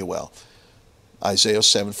Emmanuel. Isaiah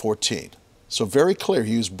 7:14. So very clear,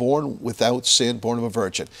 he was born without sin, born of a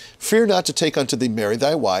virgin. Fear not to take unto thee Mary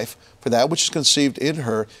thy wife, for that which is conceived in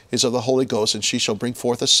her is of the Holy Ghost, and she shall bring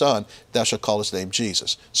forth a son, thou shalt call his name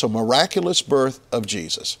Jesus. So miraculous birth of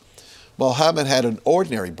Jesus. Muhammad had an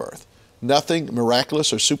ordinary birth. Nothing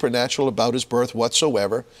miraculous or supernatural about his birth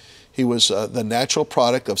whatsoever. He was the natural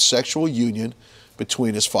product of sexual union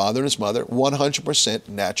between his father and his mother, 100%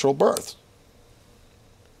 natural birth.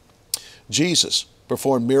 Jesus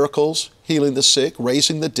performed miracles, healing the sick,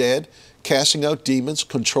 raising the dead, casting out demons,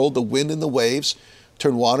 controlled the wind and the waves,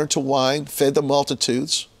 turned water to wine, fed the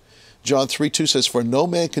multitudes. John 3:2 says, for no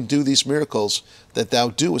man can do these miracles that thou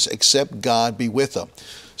doest except God be with him.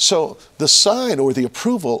 So the sign or the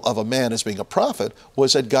approval of a man as being a prophet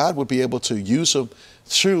was that God would be able to use him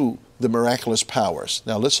through the miraculous powers.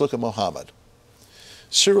 Now let's look at Muhammad.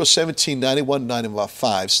 Surah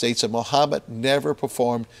 17:91-95 states that Muhammad never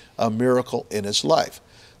performed a miracle in his life.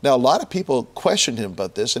 Now, a lot of people questioned him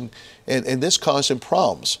about this, and this caused him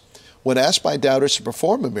problems. When asked by doubters to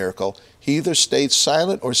perform a miracle, he either stayed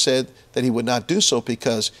silent or said that he would not do so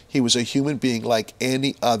because he was a human being like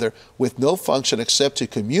any other with no function except to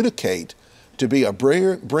communicate, to be a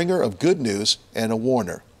bringer of good news and a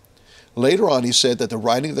warner. Later on, he said that the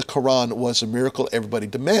writing of the Quran was a miracle everybody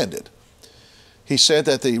demanded. He said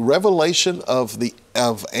that the revelation of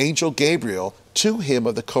angel Gabriel to him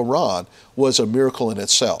of the Quran was a miracle in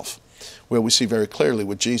itself, where we see very clearly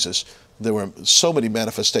with Jesus, there were so many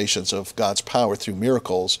manifestations of God's power through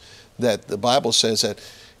miracles that the Bible says that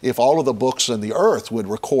if all of the books on the earth would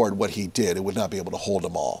record what he did, it would not be able to hold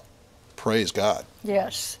them all. Praise God.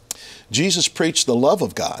 Yes. Jesus preached the love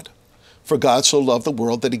of God. For God so loved the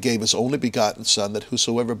world that he gave his only begotten Son, that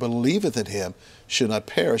whosoever believeth in him should not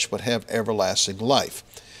perish, but have everlasting life.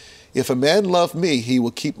 If a man love me, he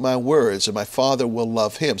will keep my words, and my Father will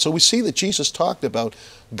love him. So we see that Jesus talked about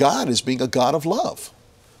God as being a God of love.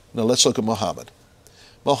 Now let's look at Muhammad.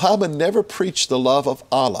 Muhammad never preached the love of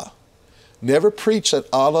Allah, never preached that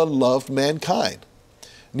Allah loved mankind.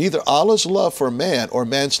 Neither Allah's love for man or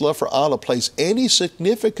man's love for Allah plays any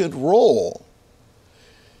significant role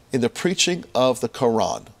in the preaching of the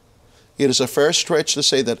Quran. It is a fair stretch to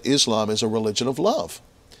say that Islam is a religion of love.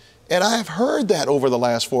 And I have heard that over the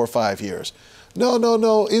last 4 or 5 years.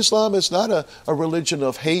 No, Islam is not a religion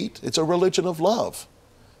of hate, it's a religion of love.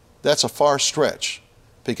 That's a far stretch,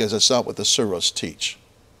 because it's not what the surahs teach.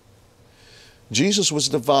 Jesus was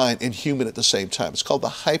divine and human at the same time. It's called the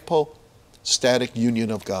hypostatic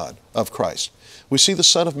union of God, of Christ. We see the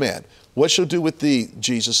Son of Man. What shall do with thee,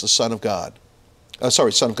 Jesus, the Son of God?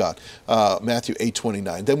 Son of God, Matthew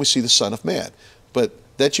 8:29. Then we see the Son of Man. But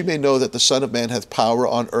that you may know that the Son of Man hath power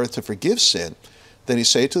on earth to forgive sin, then he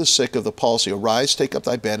said to the sick of the palsy, arise, take up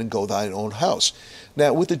thy bed, and go thine own house.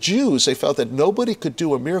 Now, with the Jews, they felt that nobody could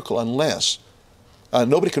do a miracle unless,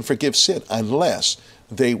 nobody can forgive sin unless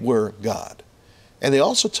they were God. And they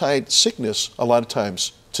also tied sickness a lot of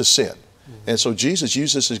times to sin. And so Jesus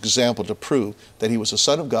used this example to prove that he was the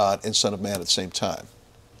Son of God and Son of Man at the same time.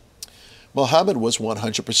 Muhammad was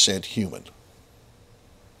 100% human.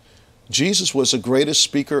 Jesus was the greatest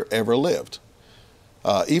speaker ever lived.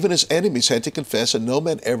 Even his enemies had to confess that no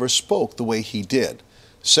man ever spoke the way he did.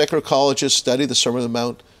 Secular colleges study the Sermon on the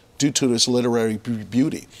Mount due to its literary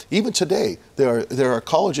beauty. Even today, there are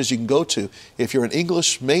colleges you can go to. If you're an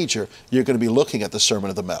English major, you're going to be looking at the Sermon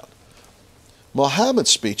on the Mount. Muhammad's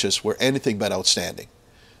speeches were anything but outstanding.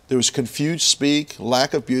 There was confused speak,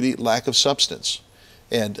 lack of beauty, lack of substance.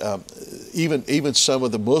 And even some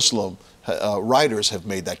of the Muslim writers have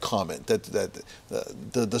made that comment, that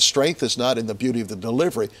the strength is not in the beauty of the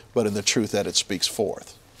delivery, but in the truth that it speaks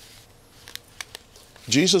forth.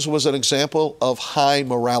 Jesus was an example of high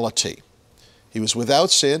morality. He was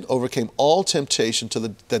without sin, overcame all temptation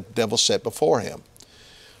that the devil set before him.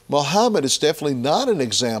 Muhammad is definitely not an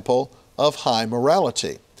example of high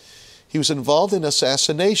morality. He was involved in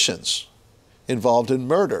assassinations, involved in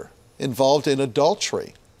murder, involved in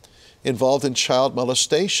adultery, involved in child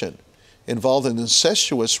molestation, involved in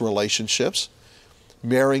incestuous relationships,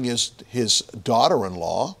 marrying his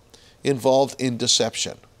daughter-in-law, involved in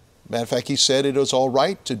deception. Matter of fact, he said it was all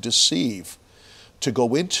right to deceive, to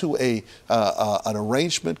go into an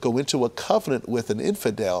arrangement, go into a covenant with an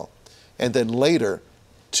infidel, and then later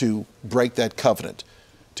to break that covenant.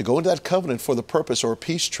 To go into that covenant for the purpose, or a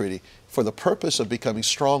peace treaty, for the purpose of becoming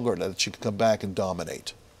stronger, that you can come back and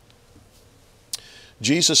dominate.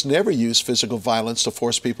 Jesus never used physical violence to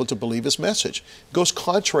force people to believe his message. It goes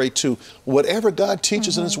contrary to whatever God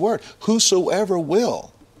teaches in his word. Whosoever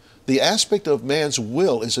will. The aspect of man's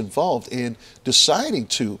will is involved in deciding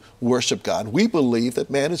to worship God. We believe that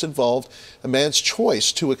man is involved in man's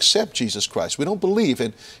choice to accept Jesus Christ. We don't believe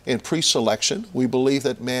in pre-selection. We believe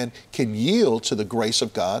that man can yield to the grace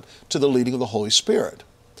of God, to the leading of the Holy Spirit.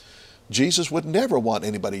 Jesus would never want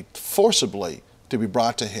anybody forcibly to be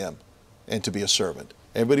brought to him and to be a servant.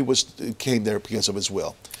 Everybody came there because of his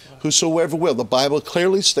will. Whosoever will. The Bible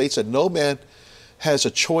clearly states that no man has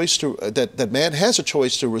a choice that man has a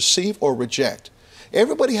choice to receive or reject.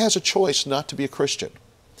 Everybody has a choice not to be a Christian.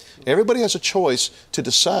 Everybody has a choice to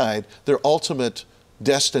decide their ultimate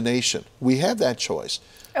destination. We have that choice.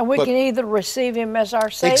 And we can either receive him as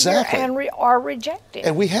our Savior or reject him.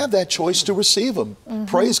 And we have that choice to receive him.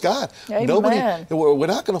 Praise God. Amen. We're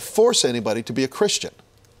not going to force anybody to be a Christian.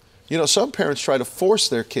 You know, some parents try to force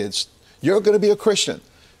their kids, you're going to be a Christian.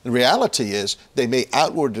 The reality is they may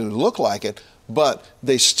outwardly look like it, but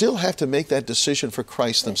they still have to make that decision for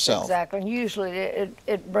Christ themselves. Exactly. And usually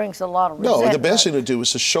it brings a lot of resentment. No, the best thing to do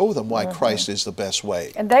is to show them why Christ is the best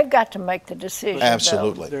way. And they've got to make the decision.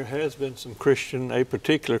 Absolutely. There has been a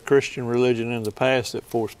particular Christian religion in the past that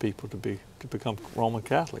forced people to become Roman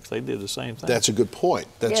Catholics. They did the same thing. That's a good point.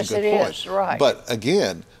 That's yes, a good point. Is, right. But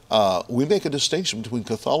again, we make a distinction between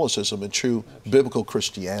Catholicism and true biblical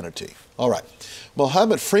Christianity. All right.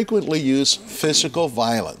 Muhammad frequently used physical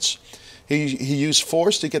violence. He used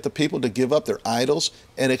force to get the people to give up their idols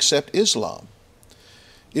and accept Islam.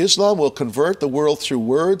 Islam will convert the world through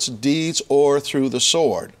words, deeds, or through the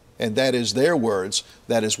sword. And that is their words.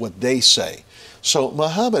 That is what they say. So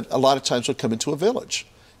Muhammad a lot of times would come into a village.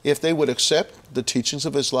 If they would accept the teachings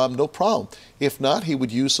of Islam, no problem. If not, he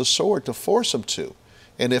would use the sword to force them to.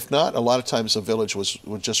 And if not, a lot of times the village was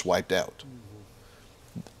just wiped out.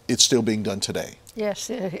 It's still being done today. Yes,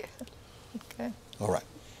 it is. Okay. All right.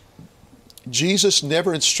 Jesus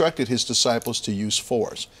never instructed his disciples to use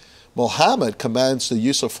force. Muhammad commands the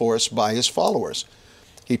use of force by his followers.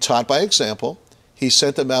 He taught by example. He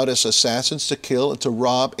sent them out as assassins to kill and to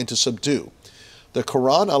rob and to subdue. The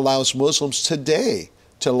Quran allows Muslims today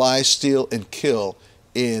to lie, steal, and kill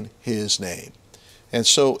in his name. And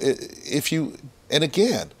so and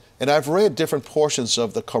I've read different portions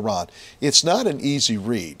of the Quran. It's not an easy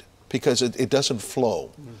read because it doesn't flow.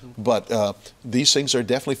 But these things are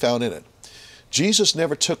definitely found in it. Jesus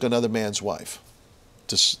never took another man's wife.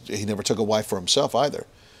 He never took a wife for himself either.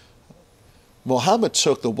 Muhammad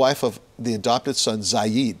took the wife of the adopted son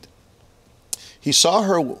Zayd. He saw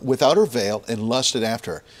her without her veil and lusted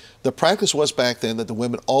after her. The practice was back then that the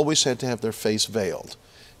women always had to have their face veiled.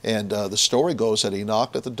 And the story goes that he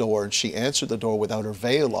knocked at the door and she answered the door without her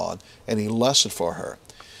veil on, and he lusted for her.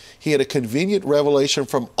 He had a convenient revelation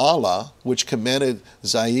from Allah which commanded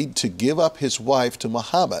Zayd to give up his wife to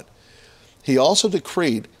Muhammad. He also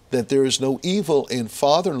decreed that there is no evil in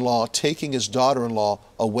father-in-law taking his daughter-in-law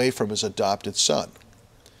away from his adopted son.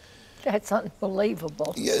 That's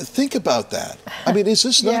unbelievable. Yeah, think about that. I mean, is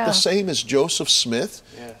this not the same as Joseph Smith,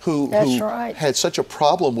 who had such a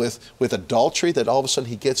problem with adultery that all of a sudden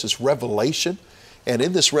he gets this revelation? And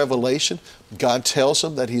in this revelation, God tells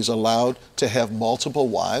him that he's allowed to have multiple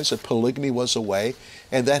wives, that polygamy was a way,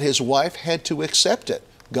 and that his wife had to accept it.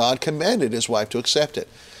 God commanded his wife to accept it.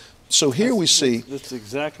 So here we see... It's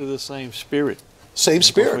exactly the same spirit. Same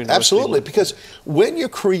spirit, absolutely. Because when you're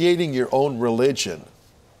creating your own religion,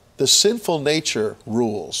 the sinful nature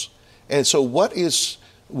rules. And so what is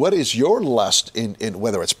your lust in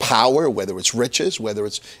whether it's power, whether it's riches, whether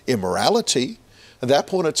it's immorality? At that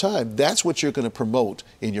point in time, that's what you're going to promote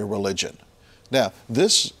in your religion. Now,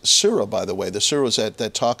 this surah, by the way, the surahs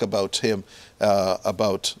that talk about him,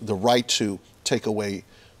 about the right to take away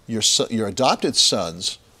your adopted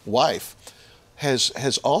son's wife,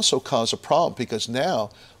 has also caused a problem, because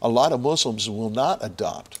now a lot of Muslims will not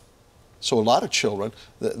adopt. So a lot of children,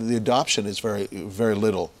 the adoption is very, very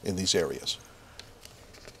little in these areas.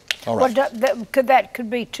 All right. Well, that could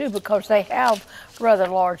be too, because they have rather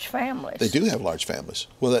large families. They do have large families.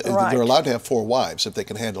 Well, Right. they're allowed to have 4 wives if they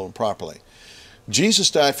can handle them properly.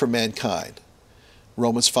 Jesus died for mankind.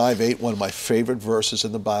 Romans 5:8, one of my favorite verses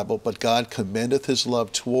in the Bible. But God commendeth his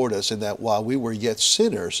love toward us, in that while we were yet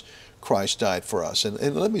sinners, Christ died for us.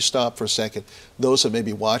 And let me stop for a second. Those that may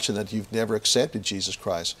be watching that you've never accepted Jesus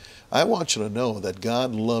Christ, I want you to know that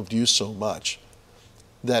God loved you so much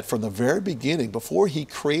that from the very beginning, before he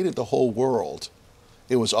created the whole world,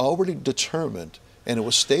 it was already determined, and it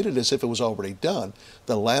was stated as if it was already done.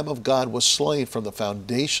 The Lamb of God was slain from the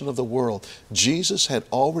foundation of the world. Jesus had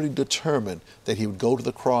already determined that he would go to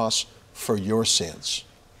the cross for your sins.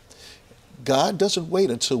 God doesn't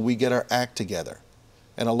wait until we get our act together.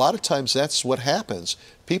 And a lot of times that's what happens.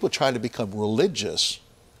 People try to become religious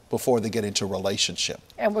before they get into a relationship.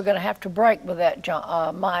 And we're going to have to break with that,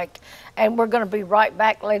 Mike. And we're going to be right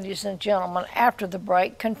back, ladies and gentlemen, after the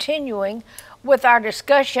break, continuing with our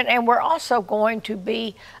discussion. And we're also going to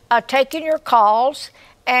be taking your calls.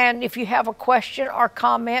 And if you have a question or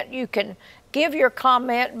comment, you can give your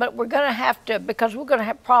comment. But we're going to have to, because we're going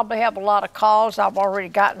to probably have a lot of calls. I've already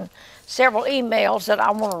gotten several emails that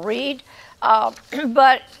I want to read.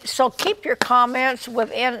 But so keep your comments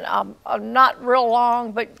within not real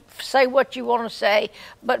long, but say what you want to say.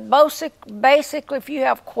 But basically, if you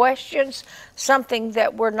have questions, something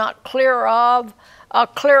that we're not clear on,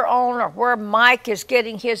 or where Mike is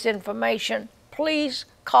getting his information, please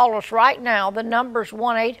call us right now. The number's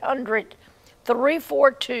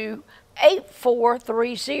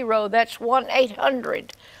 1-800-342-8430. That's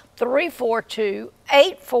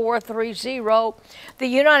 1-800-342-8430. The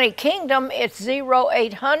United Kingdom, it's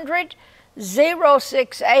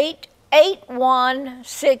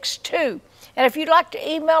 0800-068-8162. And if you'd like to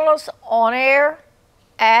email us, on air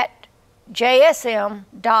at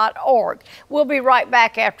jsm.org. We'll be right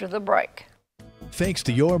back after the break. Thanks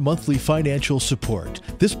to your monthly financial support,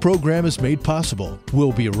 this program is made possible.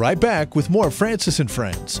 We'll be right back with more Francis and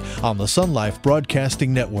Friends on the Sun Life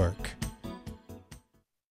Broadcasting Network.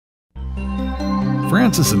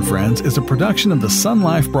 Francis and Friends is a production of the Sun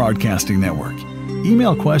Life Broadcasting Network.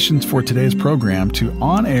 Email questions for today's program to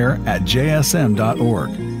onair@jsm.org.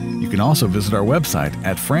 You can also visit our website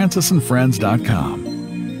at francisandfriends.com.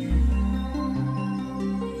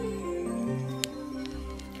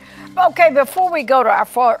 Okay, before we go to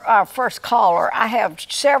our first caller, I have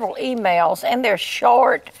several emails, and they're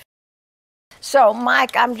short. So,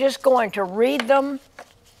 Mike, I'm just going to read them,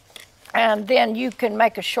 and then you can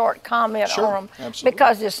make a short comment on them. Absolutely.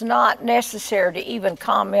 Because it's not necessary to even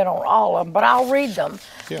comment on all of them, but I'll read them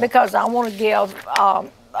because I want to give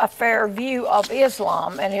a fair view of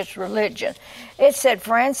Islam and its religion. It said,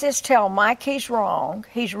 Francis, tell Mike he's wrong.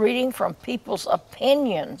 He's reading from people's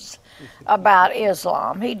opinions about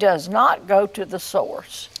Islam. He does not go to the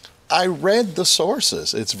source. I read the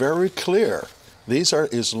sources. It's very clear. These are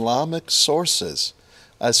Islamic sources,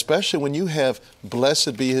 especially when you have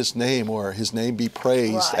blessed be his name or his name be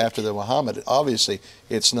praised after the Muhammad. Obviously,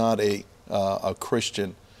 it's not a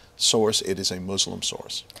Christian source. It is a Muslim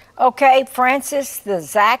source. Okay, Francis, the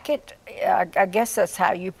zakat, I guess that's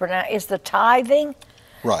how you pronounce it, is the tithing.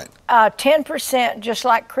 Right. 10%, just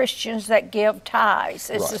like Christians that give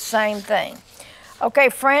tithes. It's the same thing. Okay,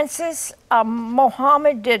 Francis,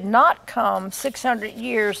 Muhammad did not come 600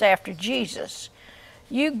 years after Jesus.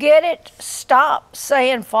 You get it? Stop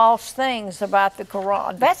saying false things about the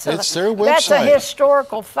Quran. It's their website. That's a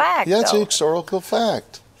historical fact. Yeah, it's a historical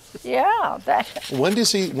fact. Yeah. When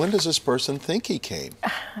does this person think he came?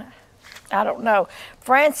 I don't know.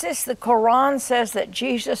 Francis, the Quran says that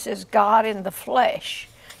Jesus is God in the flesh.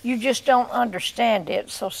 You just don't understand it,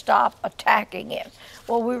 so stop attacking it.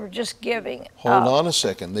 Well, we were just giving... Hold on a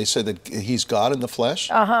second. They said that he's God in the flesh?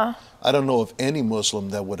 Uh-huh. I don't know of any Muslim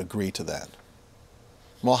that would agree to that.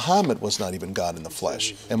 Muhammad was not even God in the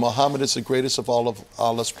flesh. And Muhammad is the greatest of all of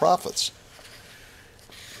Allah's prophets.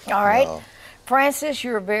 All right. No. Francis,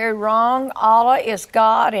 you're very wrong. Allah is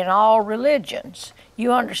God in all religions.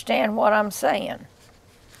 You understand what I'm saying?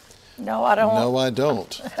 No, I don't. No, I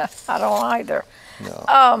don't. I don't either.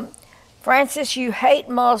 No. Francis, you hate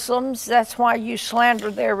Muslims. That's why you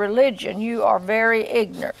slander their religion. You are very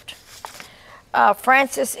ignorant.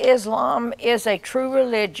 Francis, Islam is a true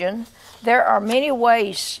religion. there are many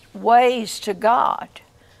ways to God,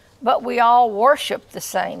 but we all worship the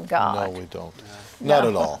same God. No, we don't. Not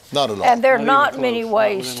at all. Not at all. And there are Not not even many close, not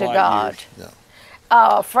ways within to light God. years.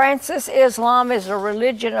 Yeah. Francis, Islam is a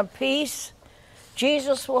religion of peace.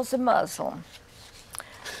 Jesus was a Muslim.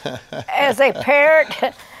 As a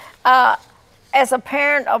parent,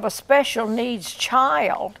 of a special needs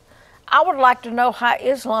child, I would like to know how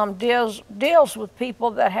Islam deals with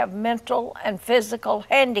people that have mental and physical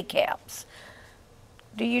handicaps.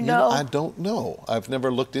 Do you know? I don't know. I've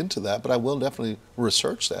never looked into that, but I will definitely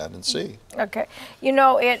research that and see. Okay. You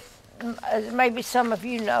know, maybe some of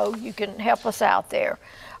you know, you can help us out there.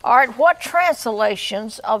 All right, what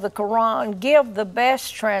translations of the Quran give the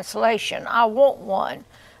best translation? I want one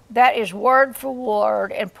that is word for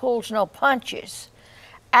word and pulls no punches.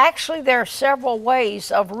 Actually, there are several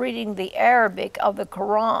ways of reading the Arabic of the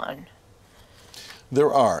Quran.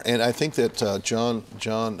 There are, and I think that John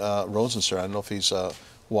Rosenster, I don't know if he's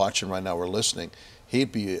watching right now or listening,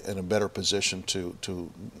 he'd be in a better position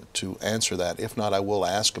to answer that. If not, I will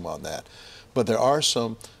ask him on that. But there are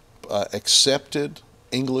some accepted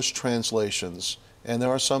English translations, and there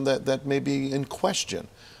are some that may be in question.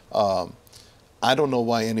 I don't know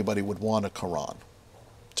why anybody would want a Quran,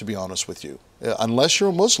 to be honest with you, unless you're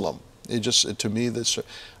a Muslim. To me,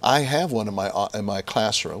 I have one in my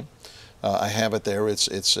classroom. I have it there. It's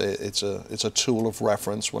a tool of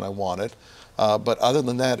reference when I want it. But other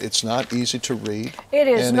than that, it's not easy to read. It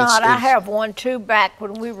is not. I have one too back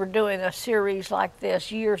when we were doing a series like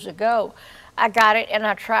this years ago. I got it and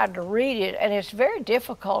I tried to read it, and it's very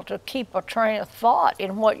difficult to keep a train of thought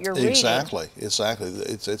in what you're reading. Exactly.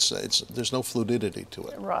 There's no fluidity to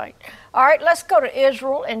it. Right. All right, let's go to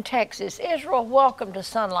Israel in Texas. Israel, welcome to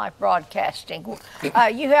Sun Life Broadcasting.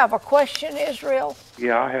 You have a question, Israel?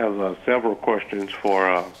 Yeah, I have several questions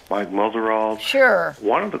for Mike Muzzerall. Sure.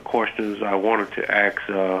 One of the questions I wanted to ask,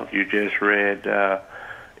 you just read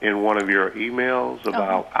in one of your emails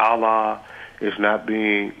about Allah is not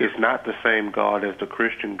the same God as the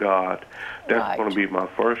Christian God. That's going to be my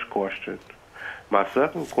first question. My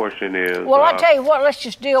second question is... Well, I'll tell you what, let's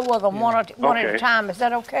just deal with them one at a time. Is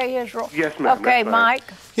that okay, Israel? Yes, ma'am. Okay, Mike?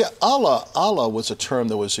 Yeah, Allah was a term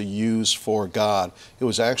that was used for God. It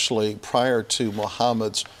was actually prior to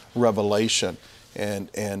Muhammad's revelation, and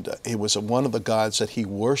it was one of the gods that he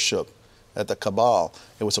worshipped at the Kaaba.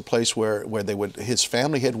 It was a place where his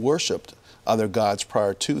family had worshipped other gods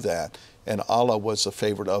prior to that, and Allah was the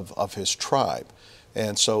favorite of his tribe.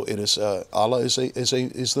 And so it is. Allah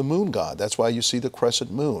is the moon god. That's why you see the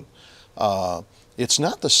crescent moon. It's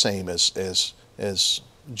not the same as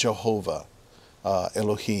Jehovah,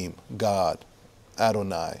 Elohim, God,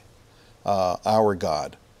 Adonai, our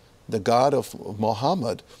God. The God of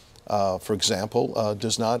Muhammad, for example,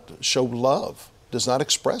 does not show love, does not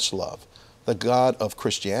express love. The God of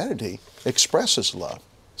Christianity expresses love,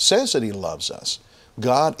 says that He loves us.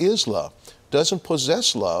 God is love, doesn't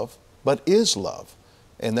possess love, but is love.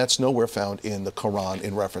 And that's nowhere found in the Quran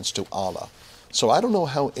in reference to Allah. So I don't know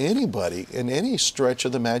how anybody in any stretch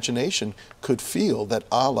of the imagination could feel that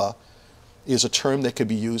Allah is a term that could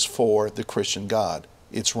be used for the Christian God.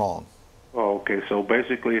 It's wrong. Oh, okay. So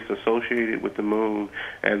basically it's associated with the moon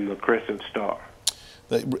and the crescent star.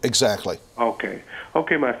 Exactly. Okay.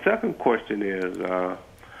 Okay, my second question is,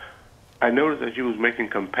 I noticed that you was making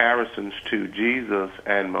comparisons to Jesus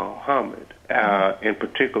and Muhammad. In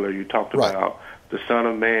particular, you talked about the Son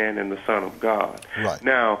of Man and the Son of God. Right.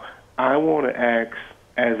 Now, I want to ask,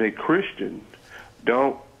 as a Christian,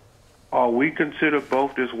 are we considered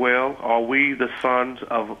both as well? Are we the sons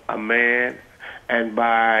of a man, and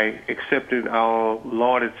by accepting our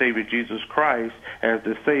Lord and Savior Jesus Christ as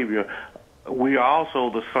the Savior, we are also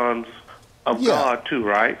the sons of God too,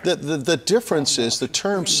 right? The difference is the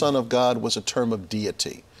term Son of God was a term of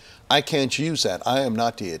deity. I can't use that. I am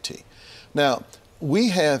not deity. Now, we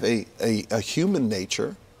have a human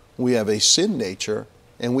nature, we have a sin nature,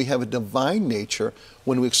 and we have a divine nature.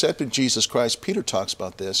 When we accepted Jesus Christ, Peter talks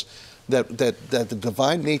about this, that the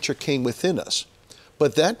divine nature came within us.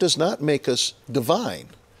 But that does not make us divine.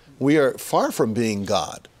 We are far from being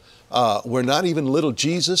God. We're not even little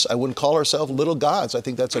Jesus. I wouldn't call ourselves little gods. I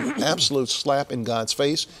think that's an absolute slap in God's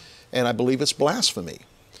face, and I believe it's blasphemy.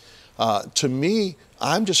 To me,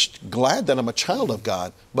 I'm just glad that I'm a child of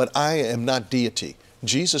God, but I am not deity.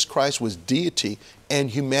 Jesus Christ was deity and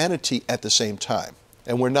humanity at the same time,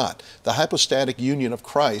 and we're not. The hypostatic union of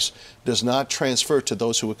Christ does not transfer to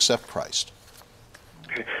those who accept Christ.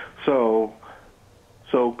 So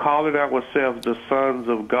calling ourselves the sons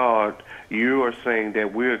of God, you are saying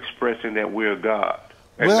that we're expressing that we're God,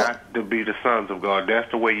 and not to be the sons of God. That's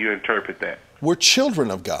the way you interpret that. We're children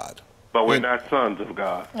of God. But we're not sons of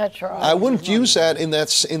God. That's right. I wouldn't use that in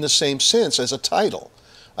the same sense as a title.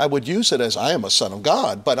 I would use it as I am a son of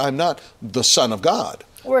God, but I'm not the son of God.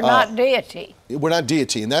 We're not deity. We're not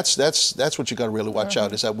deity, and that's what you got to really watch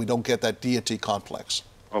out, is that we don't get that deity complex.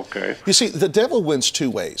 Okay. You see, the devil wins two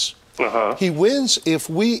ways. He wins if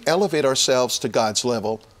we elevate ourselves to God's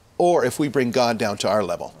level, or if we bring God down to our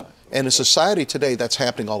level. And in society today, that's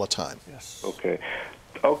happening all the time. Yes. Okay.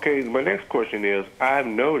 Okay, my next question is, I've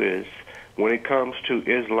noticed when it comes to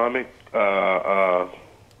Islamic, the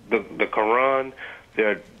Quran,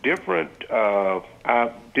 there are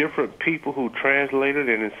different people who translate it,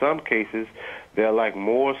 and in some cases, there are like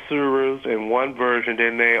more surahs in one version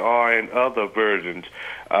than there are in other versions.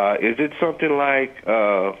 Is it something like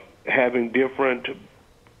having different,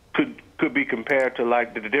 could be compared to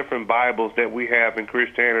like the different Bibles that we have in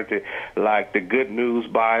Christianity, like the Good News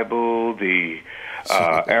Bible, the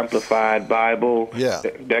Amplified Bible? Yeah.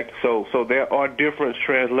 So there are different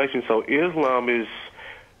translations. So Islam is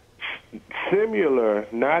similar,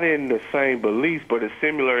 not in the same beliefs, but it's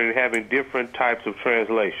similar in having different types of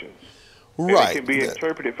translations. Right. And it can be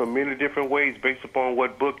interpreted from many different ways based upon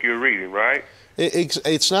what book you're reading, right?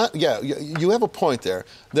 It's not, yeah, you have a point there.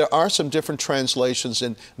 There are some different translations,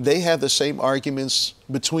 and they have the same arguments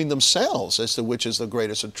between themselves as to which is the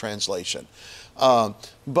greatest translation.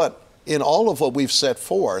 But in all of what we've set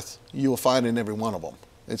forth, you will find in every one of them.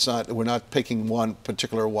 It's not, we're not picking one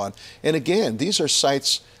particular one. And again, these are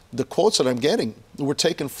sites. The quotes that I'm getting were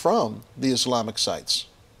taken from the Islamic sites.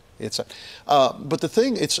 But the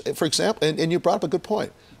thing, for example, and you brought up a good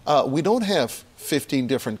point. We don't have 15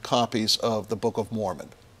 different copies of the Book of Mormon.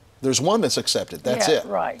 There's one that's accepted. That's it.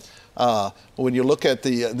 Right. When you look at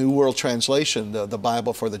the New World Translation, the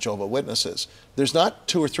Bible for the Jehovah's Witnesses, there's not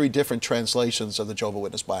 2 or 3 different translations of the Jehovah's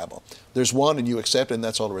Witness Bible. There's one, and you accept it, and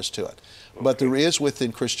that's all there is to it. Okay. But there is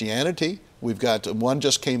within Christianity. We've got one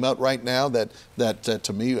just came out right now that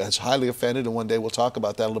to me has highly offended, and one day we'll talk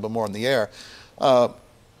about that a little bit more in the air.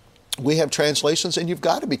 We have translations, and you've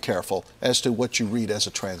got to be careful as to what you read as a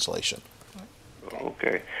translation.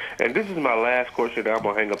 Okay. And this is my last question. I'm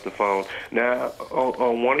going to hang up the phone. Now,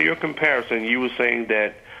 on one of your comparisons, you were saying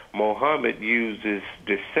that Muhammad uses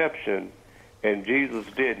deception and Jesus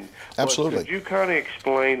didn't. Absolutely. But could you kind of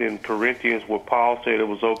explain in Corinthians where Paul said it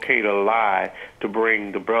was okay to lie to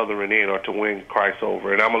bring the brethren in or to win Christ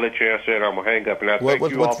over? And I'm going to let you answer it. I'm going to hang up. And I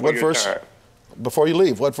thank you all for your time. Before you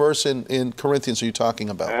leave, what verse in Corinthians are you talking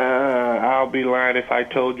about? I'll be lying if I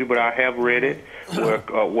told you, but I have read it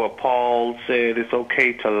where Paul said it's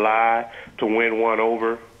okay to lie to win one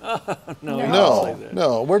over.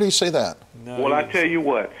 No. Where do you say that? No, well, I tell you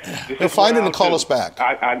what. Find it and call us back.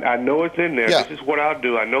 I know it's in there. Yeah. This is what I'll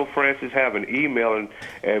do. I know Francis have an email,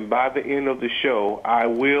 and by the end of the show, I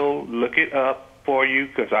will look it up for you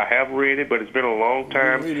because I have read it, but it's been a long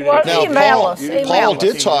time. Well, now, email us. Paul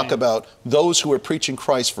did talk about those who are preaching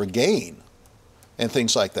Christ for gain and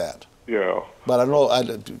things like that. Yeah. But I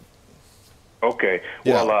don't know. Okay.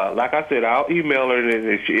 Yeah. Well, like I said, I'll email her, and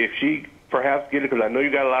if she perhaps get it, because I know you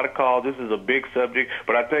got a lot of calls. This is a big subject,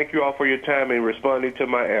 but I thank you all for your time and responding to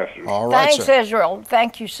my answers. All right, Thanks, Israel.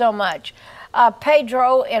 Thank you so much.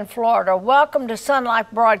 Pedro in Florida, welcome to Sun Life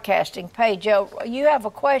Broadcasting. Pedro, you have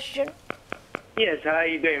a question? Yes, how are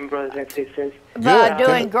you doing, brothers and sisters?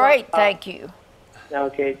 Doing great, thank you.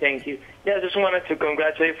 Okay, thank you. Yeah, I just wanted to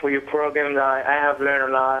congratulate for your program. I have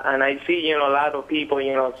learned a lot, and I see, a lot of people,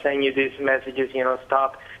 send you these messages,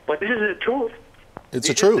 stuff. But this is the truth. It's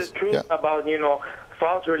the truth. This is the truth about,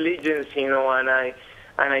 false religions, and I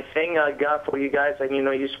thank God for you guys, and,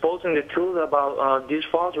 you're exposing the truth about these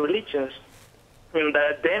false religions, that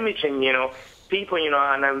are damaging, people,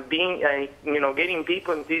 and I'm being, getting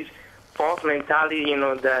people in this false mentality,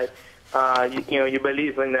 that, you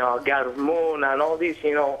believe in God of Moon and all these,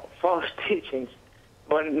 false teachings.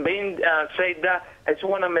 But being said that, I just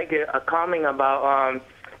want to make a comment about,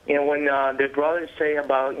 when the brothers say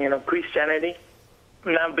about, Christianity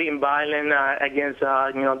not being violent against,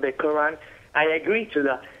 the Quran, I agree to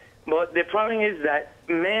that. But the problem is that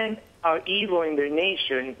men are evil in their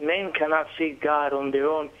nation. Men cannot see God on their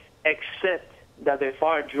own, except that the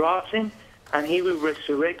Father draws him, and he will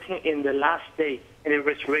resurrect him in the last day, in the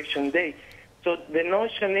resurrection day. So the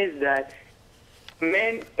notion is that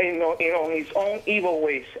man, in his own evil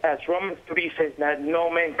ways, as Romans 3 says, that no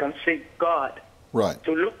man can see God. Right.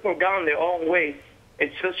 To look for God in their own way,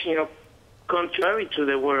 it's just, contrary to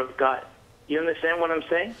the Word of God. You understand what I'm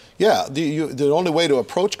saying? Yeah. The only way to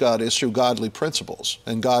approach God is through godly principles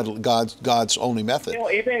and God's only method.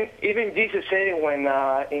 Even Jesus said it when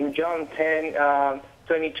in John 10,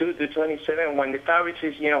 22 to 27, when the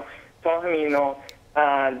Pharisees, told him,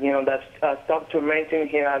 that stopped tormenting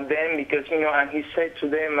him and them, because, and he said to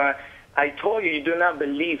them, I told you, you do not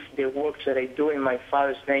believe the works that I do in my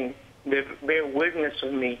Father's name. They bear witness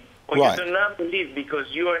of me. Or Right. you do not believe because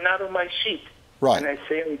you are not of my sheep. Right. And I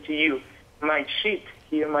say unto you, my sheep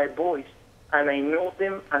hear my voice, and I know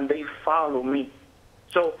them, and they follow me.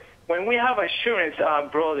 So when we have assurance,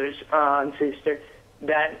 brothers and sisters,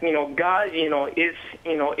 that God, is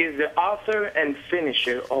the author and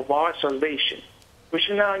finisher of our salvation, we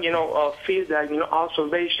should not, feel that our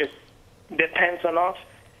salvation depends on us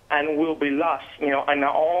and will be lost, in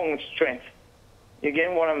our own strength. You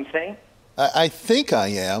get what I'm saying? I think I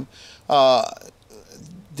am.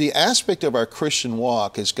 The aspect of our Christian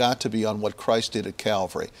walk has got to be on what Christ did at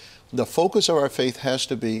Calvary. The focus of our faith has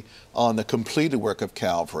to be on the completed work of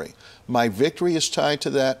Calvary. My victory is tied to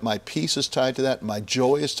that. My peace is tied to that. My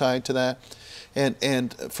joy is tied to that.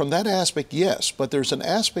 And from that aspect, yes, but there's an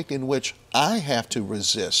aspect in which I have to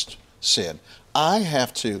resist sin. I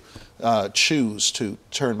have to choose to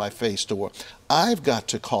turn my face toward. I've got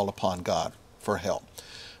to call upon God for help.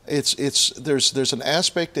 There's an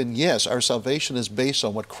aspect, and yes, our salvation is based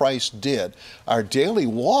on what Christ did. Our daily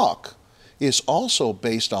walk is also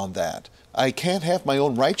based on that. I can't have my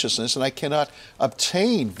own righteousness, and I cannot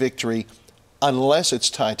obtain victory unless it's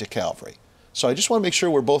tied to Calvary. So I just want to make sure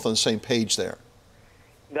we're both on the same page there.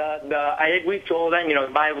 I agree to all that.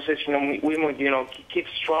 The Bible says, we must, keep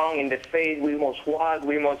strong in the faith. We must walk.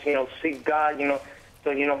 We must, seek God,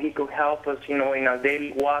 so, He could help us, in our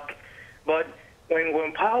daily walk. But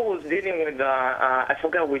when Paul was dealing with, I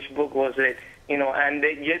forgot which book was it, and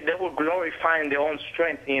they were glorifying their own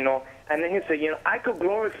strength, and then he said, I could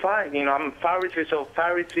glorify, I'm Pharisee, so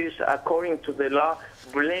Pharisees, according to the law,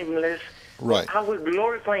 blameless. Right. I was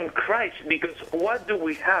glorifying Christ, because what do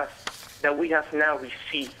we have that we have now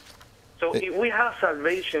received? So if we have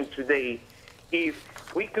salvation today, if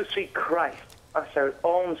we could see Christ as our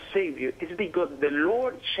own Savior, it's because the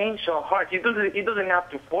Lord changed our heart. He doesn't have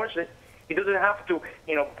to force it. He doesn't have to,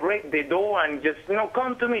 break the door and just,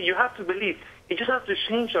 come to me. You have to believe. He just has to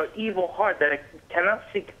change our evil heart that cannot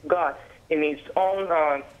seek God in its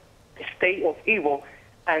own state of evil.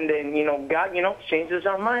 And then, God, changes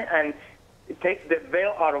our mind and takes the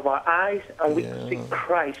veil out of our eyes, and we can seek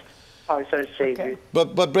Christ as our Savior. Okay.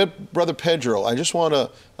 But Brother Pedro, I just want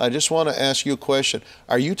to ask you a question.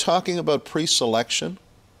 Are you talking about pre-selection?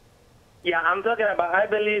 Yeah, I'm talking about, I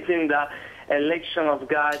believe in the election of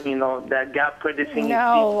God, that God predestined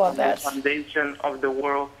the foundation of the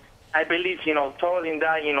world. I believe, totally in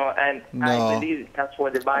that, and no. I believe that's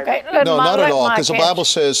what the Bible says. No, not at all, because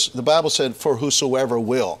the Bible said, for whosoever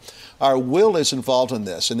will. Our will is involved in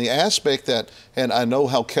this. And the aspect that, and I know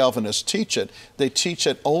how Calvinists teach it, they teach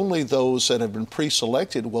that only those that have been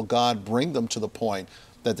pre-selected will God bring them to the point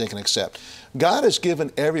that they can accept. God has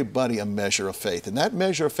given everybody a measure of faith, and that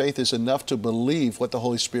measure of faith is enough to believe what the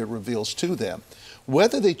Holy Spirit reveals to them.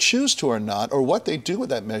 Whether they choose to or not, or what they do with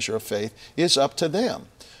that measure of faith, is up to them.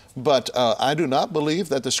 But I do not believe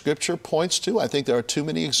that the Scripture points to. I think there are too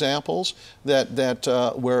many examples where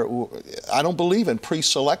I don't believe in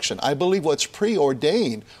pre-selection. I believe what's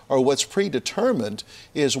preordained or what's predetermined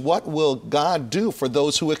is what will God do for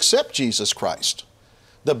those who accept Jesus Christ.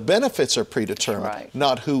 The benefits are predetermined,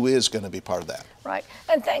 not who is going to be part of that. Right.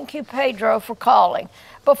 And thank you, Pedro, for calling.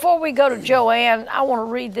 Before we go to Joanne, I want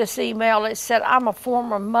to read this email. It said, I'm a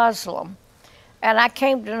former Muslim, and I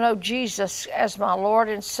came to know Jesus as my Lord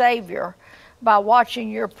and Savior by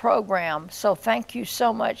watching your program. So thank you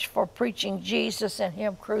so much for preaching Jesus and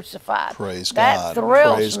Him crucified. Praise God. That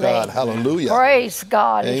thrills me. Praise God. Hallelujah. Praise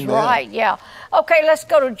God. Amen. Is right. Yeah. Okay, let's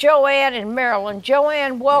go to Joanne in Maryland.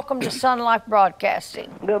 Joanne, welcome to Sun Life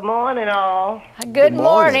Broadcasting. Good morning, all. Good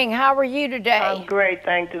morning. How are you today? I'm great,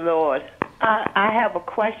 thank the Lord. I have a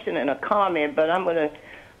question and a comment, but I'm gonna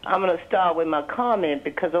start with my comment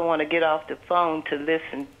because I want to get off the phone to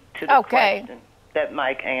listen to the question that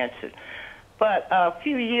Mike answered. But a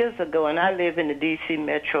few years ago, and I live in the D.C.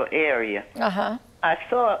 metro area, I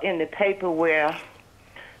saw in the paper where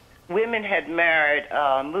women had married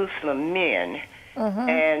Muslim men,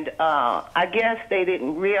 and I guess they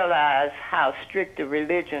didn't realize how strict the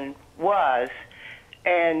religion was,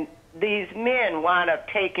 and these men wound up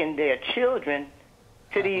taking their children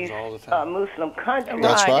to these Muslim countries.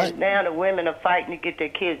 That's right. And now the women are fighting to get their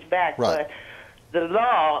kids back. Right. But the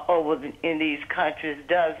law in these countries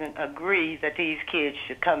doesn't agree that these kids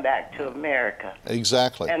should come back to America.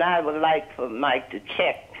 Exactly. And I would like for Mike to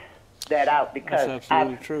check that out because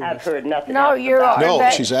I've heard nothing. No, you're right. No,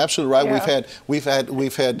 she's absolutely right. Yeah.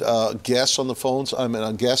 We've had guests on the phones. I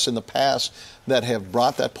mean, guests in the past that have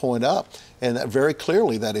brought that point up, and that very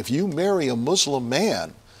clearly that if you marry a Muslim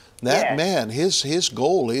man, that man, his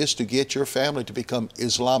goal is to get your family to become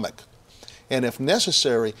Islamic, and if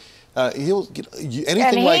necessary, he'll get anything.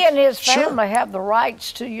 And he and his sure. family have the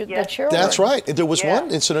rights to the children. That's right. There was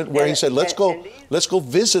one incident where he said, "Let's go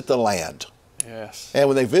visit the land." Yes. And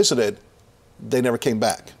when they visited, they never came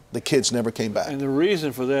back. The kids never came back. And the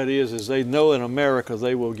reason for that is they know in America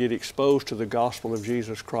they will get exposed to the gospel of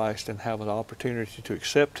Jesus Christ and have an opportunity to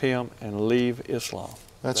accept him and leave Islam.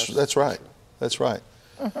 That's right. That's right.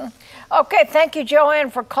 Mm-hmm. Okay, thank you,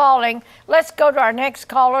 Joanne, for calling. Let's go to our next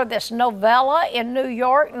caller. This Novella in New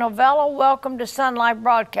York. Novella, welcome to Sun Life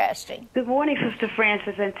Broadcasting. Good morning, Sister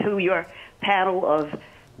Francis, and to your panel of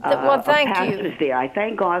pastors there. I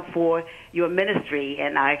thank God for your ministry,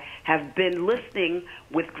 and I have been listening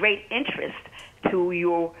with great interest to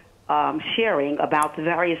your sharing about the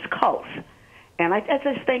various cults. And I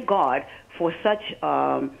just thank God for such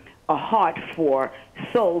a heart for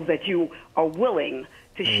souls that you are willing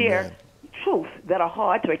to share truth that are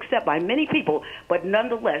hard to accept by many people, but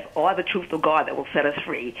nonetheless are the truth of God that will set us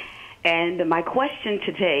free. And my question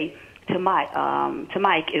today to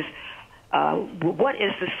Mike is, what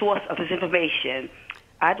is the source of this information?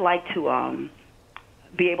 I'd like to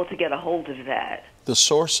be able to get a hold of that. The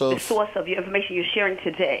source of your information you're sharing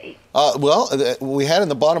today. Well, we had in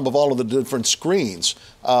the bottom of all of the different screens,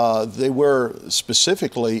 they were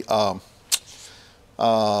specifically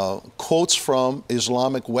quotes from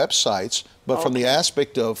Islamic websites, but from the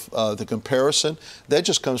aspect of the comparison, that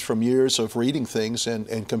just comes from years of reading things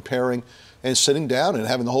and comparing and sitting down and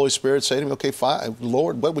having the Holy Spirit say to me, okay, fine,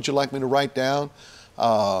 Lord, what would you like me to write down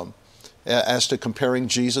as to comparing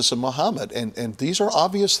Jesus and Muhammad? And these are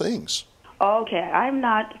obvious things. Okay, I'm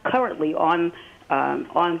not currently on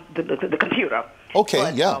the computer. Okay,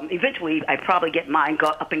 but, eventually, I probably get mine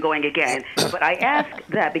up and going again. But I ask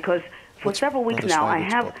that because for several weeks now, I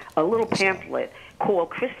have a little pamphlet called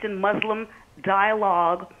Christian-Muslim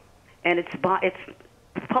Dialogue, and it's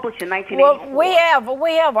published in 1984. Well,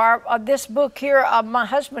 we have our this book here. My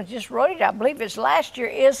husband just wrote it. I believe it's last year,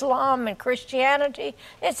 Islam and Christianity.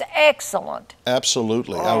 It's excellent.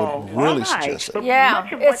 Absolutely. I would really suggest it. Yeah,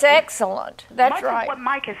 it's excellent. That's much right. Of what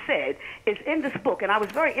Mike has said is in this book, and I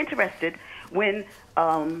was very interested when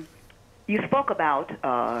you spoke about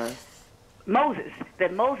Moses,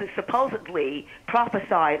 that Moses supposedly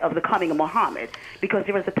prophesied of the coming of Muhammad, because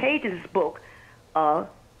there is a page in this book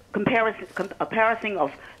comparison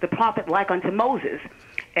of the prophet like unto Moses,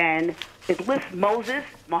 and it lists Moses,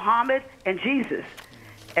 Muhammad, and Jesus,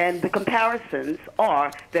 and the comparisons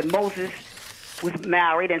are that Moses was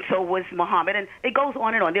married and so was Muhammad, and it goes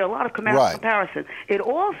on and on. There are a lot of comparisons. It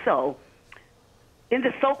also, in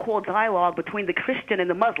the so-called dialogue between the Christian and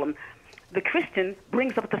the Muslim, the Christian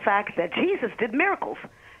brings up the fact that Jesus did miracles.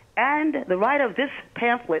 And the writer of this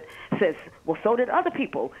pamphlet says, well, so did other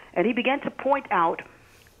people. And he began to point out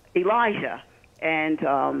Elijah and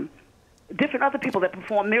different other people that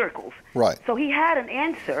performed miracles. Right. So he had an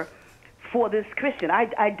answer for this Christian.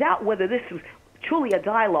 I doubt whether this is truly a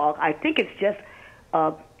dialogue. I think it's just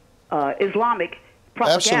Islamic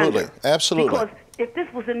propaganda. Absolutely. Because if this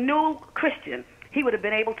was a new Christian, he would have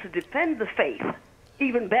been able to defend the faith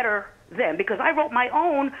even better then, because I wrote my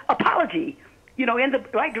own apology,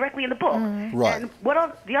 directly in the book. Mm-hmm. Right. And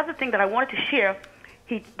the other thing that I wanted to share,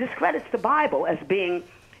 he discredits the Bible as being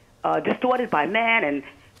distorted by man,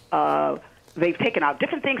 and they've taken out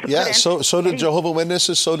different things. Yeah, so did Jehovah's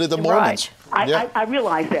Witnesses, so did the Mormons. Right. I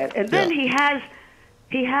realize that. And then he has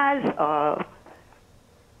a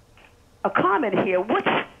comment here which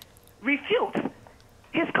refutes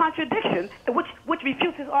his contradiction, which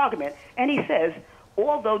refutes his argument. And he says,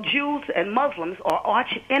 although Jews and Muslims are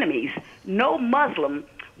arch enemies, no Muslim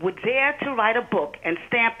would dare to write a book and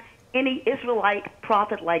stamp any Israelite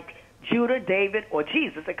prophet like Judah, David, or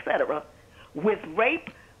Jesus, etc., with rape,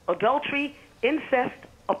 adultery, incest,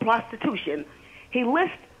 or prostitution. He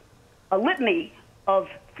lists a litany of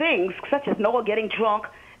things such as Noah getting drunk,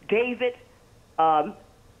 David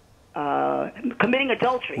committing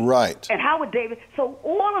adultery. Right. And how would David... So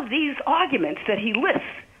all of these arguments that he lists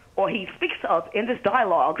or he speaks of in this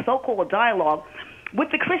dialogue, so-called dialogue,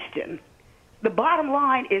 with the Christian, the bottom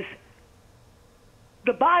line is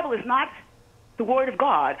the Bible is not the Word of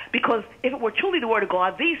God, because if it were truly the Word of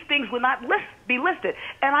God, these things would not be listed.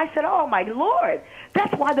 And I said, oh, my Lord,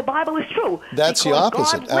 that's why the Bible is true. That's the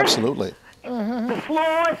opposite, absolutely. The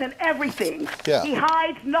flaws and everything. Yeah. He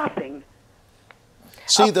hides nothing.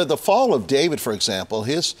 See, the fall of David, for example,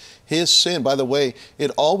 his sin, by the way,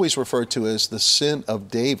 it always referred to as the sin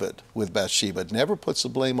of David with Bathsheba. It never puts the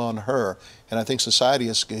blame on her, and I think society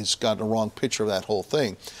has gotten a wrong picture of that whole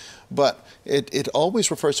thing. But it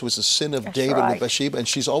always refers to as the sin of David with Bathsheba, and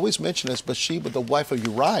she's always mentioned as Bathsheba, the wife of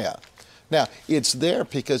Uriah. Now, it's there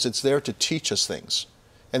because it's there to teach us things.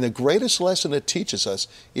 And the greatest lesson it teaches us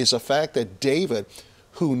is the fact that David,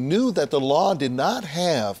 who knew that the law did not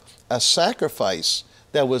have a sacrifice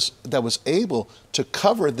that was able to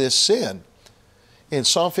cover this sin. In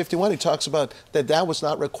Psalm 51, he talks about that was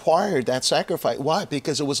not required, that sacrifice. Why?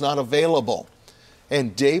 Because it was not available.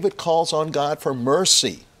 And David calls on God for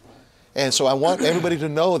mercy. And so I want everybody to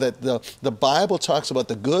know that the Bible talks about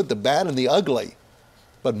the good, the bad, and the ugly.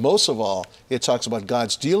 But most of all, it talks about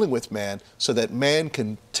God's dealing with man so that man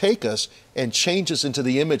can take us and change us into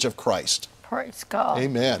the image of Christ. Praise God.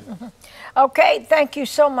 Amen. Okay, thank you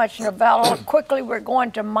so much, Novella. Quickly, we're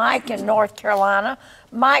going to Mike in North Carolina.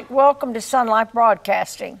 Mike, welcome to Sun Life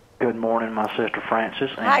Broadcasting. Good morning, my sister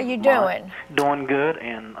Frances. How you doing? Doing good.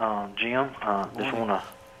 And Jim, just want to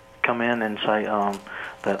come in and say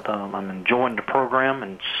that I'm enjoying the program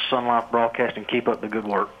and Sun Life Broadcasting. Keep up the good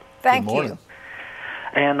work. Thank you.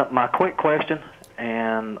 And my quick question,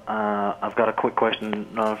 and I've got a quick question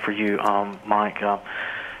for you, Mike.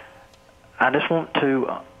 I just want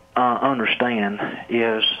to understand,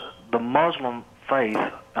 is the Muslim faith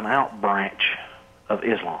an outbranch of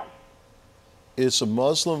Islam? It's a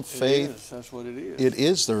Muslim faith. It is. That's what it is. It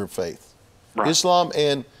is their faith. Right. Islam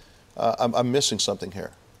and, I'm missing something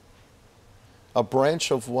here. A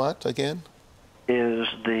branch of what again? Is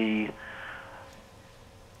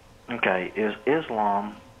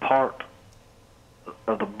Islam part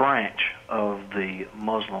of the branch of the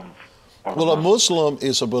Muslim? Well, a Muslim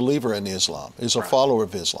is a believer in Islam, is a follower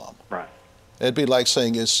of Islam. Right. It'd be like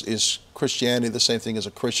saying, is Christianity the same thing as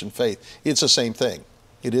a Christian faith? It's the same thing.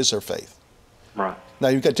 It is their faith. Right. Now,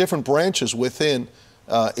 you've got different branches within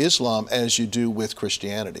Islam as you do with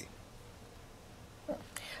Christianity.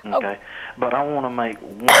 Okay. But I want to make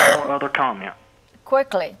one more other comment.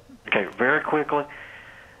 Quickly. Okay, very quickly.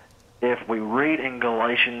 If we read in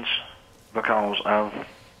Galatians, because a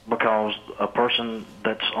person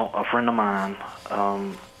that's a friend of mine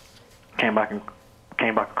came back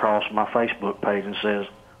across my Facebook page and says,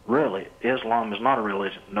 really, Islam is not a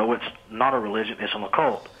religion. No, it's not a religion, it's an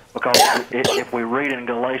occult. Because if we read in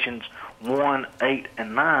Galatians 1, 8,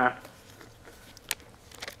 and 9,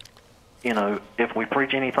 you know, if we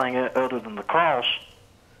preach anything other than the cross,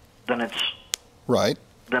 then it's... Right.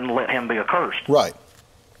 Then let him be accursed. Right.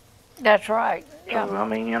 That's right. Yeah. So, I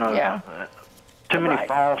mean, you know, too many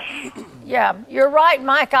false... Yeah, you're right,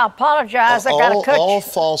 Mike. I apologize. I got to cut you. All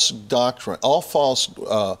false doctrine, all false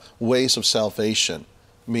ways of salvation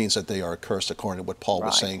means that they are accursed, according to what Paul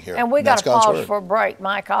was saying here. And we got to pause for a break,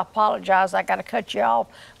 Mike. I apologize. I got to cut you off.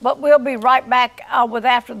 But we'll be right back with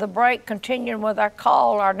after the break, continuing with our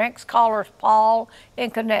call. Our next caller is Paul in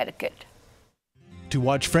Connecticut. To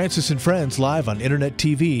watch Francis and Friends live on Internet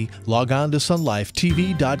TV, log on to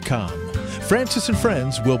sunlifetv.com. Francis and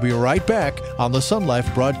Friends will be right back on the Sun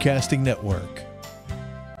Life Broadcasting Network.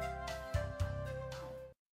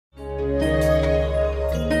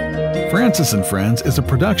 Francis and Friends is a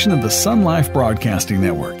production of the Sun Life Broadcasting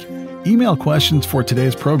Network. Email questions for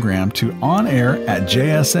today's program to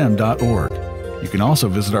onair@jsm.org. You can also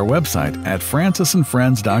visit our website at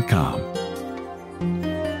francisandfriends.com.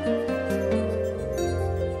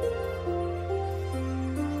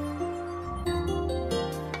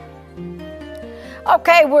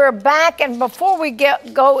 Okay, we're back, and before we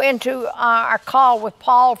go into our call with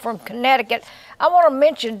Paul from Connecticut, I want to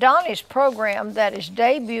mention Donnie's program that is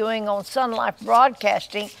debuting on Sun Life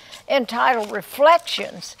Broadcasting entitled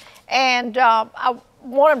Reflections. And I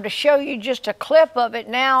want him to show you just a clip of it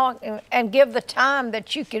now and give the time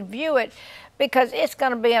that you can view it, because it's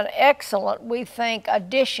going to be an excellent, we think,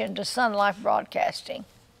 addition to Sun Life Broadcasting.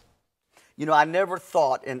 You know, I never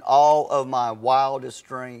thought in all of my wildest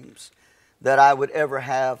dreams that I would ever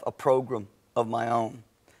have a program of my own.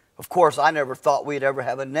 Of course, I never thought we'd ever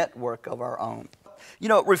have a network of our own. You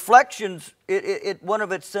know, reflections, one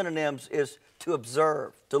of its synonyms is to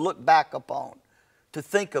observe, to look back upon, to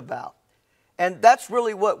think about. And that's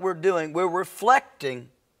really what we're doing. We're reflecting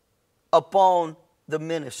upon the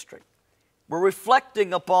ministry. We're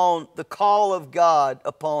reflecting upon the call of God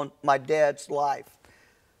upon my dad's life.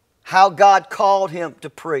 How God called him to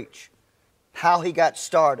preach. How he got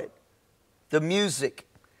started. The music,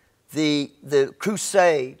 the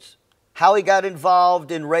crusades, how he got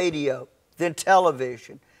involved in radio, then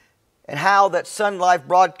television, and how that Sun Life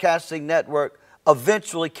Broadcasting Network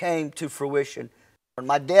eventually came to fruition.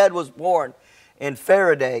 My dad was born in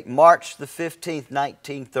Faraday, March the 15th,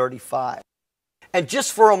 1935. And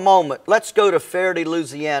just for a moment, let's go to Faraday,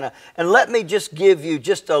 Louisiana, and let me just give you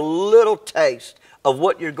just a little taste of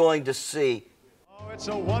what you're going to see. Oh, it's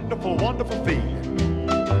a wonderful, wonderful feeling.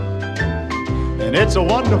 And it's a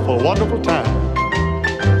wonderful, wonderful time.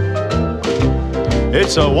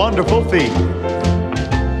 It's a wonderful feeling.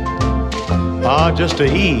 Ah, just to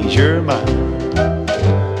ease your mind.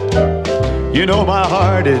 You know my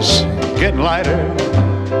heart is getting lighter.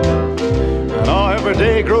 And oh, every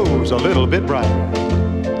day grows a little bit brighter.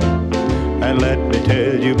 And let me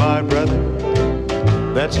tell you, my brother,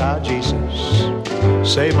 that's how Jesus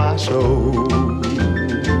saved my soul.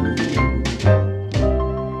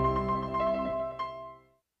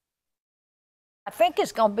 I think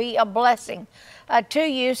it's going to be a blessing to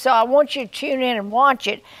you, so I want you to tune in and watch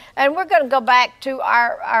it. And we're going to go back to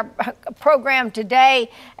our program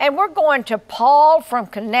today, and we're going to Paul from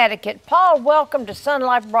Connecticut. Paul, welcome to Sun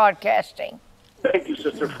Life Broadcasting. Thank you,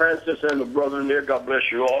 Sister Francis, and the brother in there. God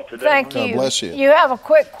bless you all today. Thank you. God bless you. You have a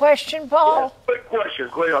quick question, Paul? Yeah, quick question.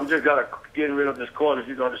 Clear. I'm just getting rid of this call if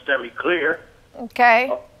you can understand me clear.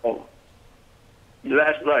 Okay.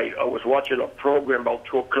 Last night, I was watching a program about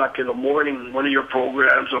 2 o'clock in the morning, one of your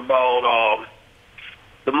programs about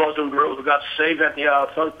the Muslim girl who got saved at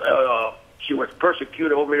the, she was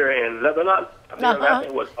persecuted over here in Lebanon. I think her last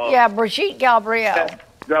name was, yeah, Brigitte Gabrielle.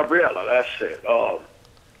 Gabriella, that's it.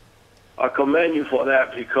 I commend you for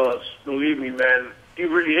that because, believe me, man, you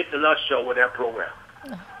really hit the nutshell with that program.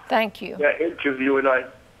 Thank you. That interview, and I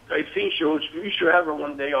think you should have her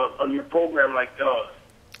one day on your program like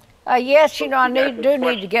yes, you know, I do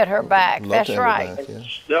need to get her back. That's right. Back, yeah.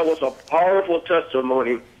 That was a powerful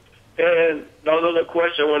testimony. And the other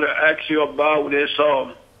question I want to ask you about is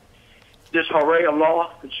this Sharia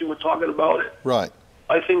law that you were talking about it. Right.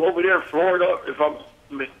 I think over there in Florida,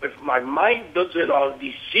 if my mind doesn't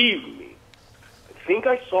deceive me, I think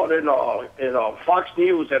I saw it in Fox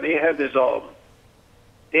News that they have this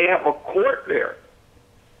they have a court there.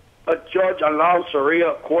 A judge allowed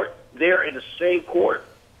Sharia court there in the same court.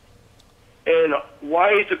 And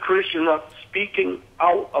why is the Christian not speaking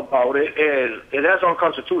out about it? And that's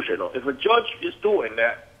unconstitutional. If a judge is doing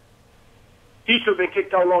that, he should have been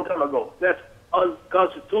kicked out a long time ago. That's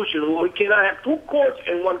unconstitutional. We cannot have 2 courts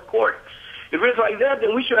in 1 court. If it's like that,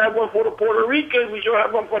 then we should have one for the Puerto Ricans. We should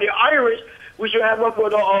have one for the Irish. We should have one for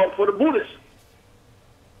the Buddhists.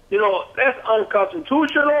 You know, that's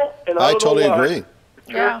unconstitutional. And I totally agree.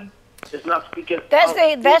 Yeah. It's not speaking. That's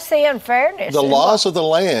the unfairness. The laws of the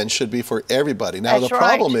land should be for everybody. Now, that's the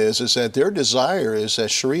problem is that their desire is that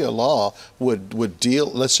Sharia law would deal.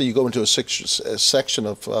 Let's say you go into a section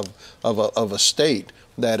of a state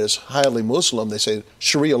that is highly Muslim. They say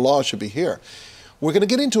Sharia law should be here. We're going to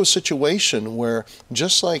get into a situation where,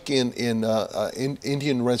 just like in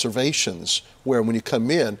Indian reservations, where when you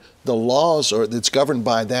come in, the laws it's governed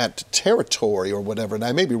by that territory or whatever. And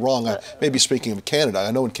I may be wrong. I may be speaking of Canada.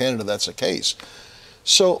 I know in Canada that's the case.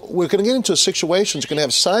 So we're going to get into a situation that's going to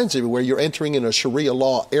have signs everywhere. You're entering in a Sharia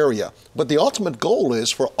law area. But the ultimate goal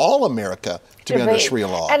is for all America to be under Sharia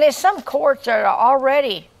law. And there's some courts that are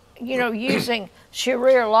already, you know, using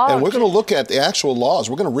Sharia law. And we're going to look at the actual laws.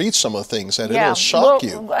 We're going to read some of the things, and it'll shock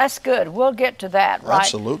you. That's good. We'll get to that, right?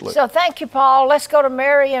 Absolutely. So thank you, Paul. Let's go to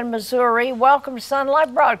Mary in Missouri. Welcome to Sun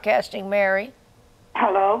Life Broadcasting, Mary.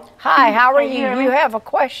 Hello. Hi, how are you? You have a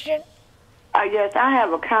question? Yes, I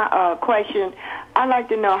have a question. I'd like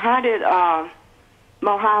to know, how did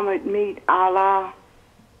Muhammad meet Allah?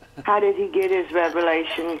 How did he get his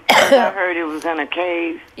revelation? I heard it was in a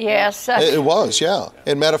cave. Yes. It was, yeah.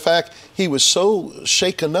 And matter of fact, he was so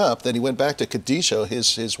shaken up that he went back to Khadijah,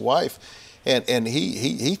 his wife, and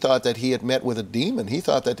he thought that he had met with a demon. He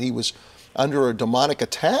thought that he was under a demonic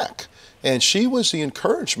attack. And she was the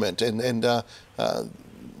encouragement. And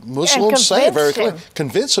Muslims say it very clearly.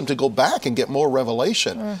 Convince him to go back and get more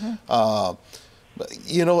revelation. Mm-hmm.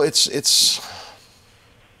 You know, it's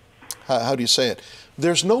how do you say it?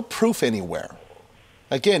 There's no proof anywhere.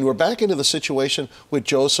 Again, we're back into the situation with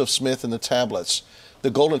Joseph Smith and the tablets. The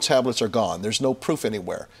golden tablets are gone. There's no proof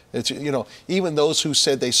anywhere. It's, you know, even those who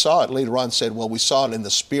said they saw it later on said, well, we saw it in the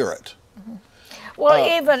spirit. Mm-hmm.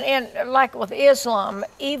 Well, even in, like with Islam,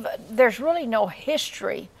 there's really no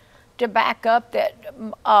history to back up that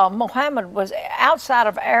Muhammad was outside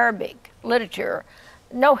of Arabic literature.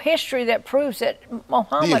 No history that proves that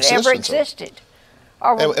Muhammad ever existed.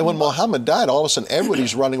 And when Muhammad died, all of a sudden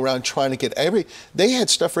everybody's running around trying to get they had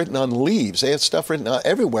stuff written on leaves. They had stuff written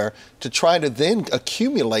everywhere to try to then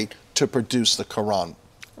accumulate to produce the Quran.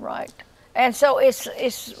 Right. And so it's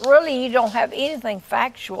really, you don't have anything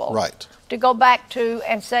factual Right. to go back to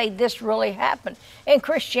and say this really happened. In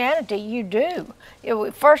Christianity, you do.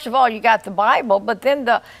 First of all, you got the Bible, but then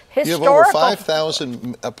the historical... You have over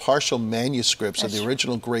 5,000 partial manuscripts of the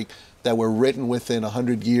original Greek that were written within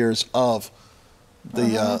 100 years of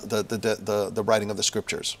the writing of the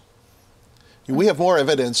Scriptures. We have more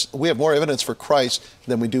evidence. We have more evidence for Christ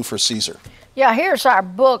than we do for Caesar. Yeah, here's our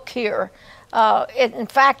book here. In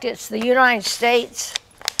fact, it's the United States,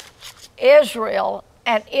 Israel,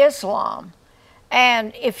 and Islam.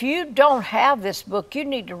 And if you don't have this book, you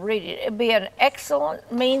need to read it. It'd be an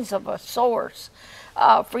excellent means of a source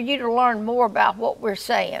for you to learn more about what we're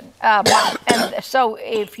saying. And so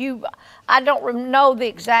if you, I don't know the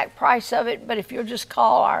exact price of it, but if you'll just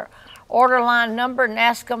call our order line number and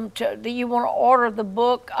ask them do you want to order the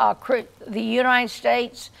book, the United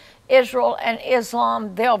States, Israel, and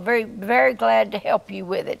Islam, they'll be very glad to help you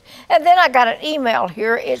with it. And then I got an email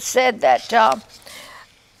here. It said that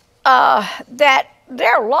that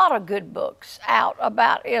there are a lot of good books out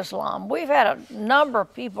about Islam. We've had a number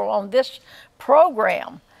of people on this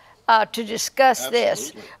program to discuss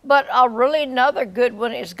this. But really another good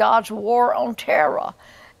one is God's War on Terror.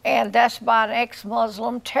 And that's by an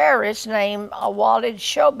ex-Muslim terrorist named Walid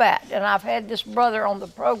Shobat. And I've had this brother on the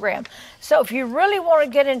program. So if you really want to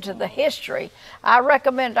get into the history, I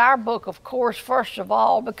recommend our book, of course, first of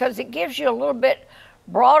all, because it gives you a little bit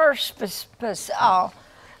broader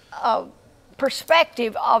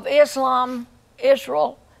perspective of Islam,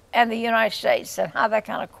 Israel, and the United States, and how they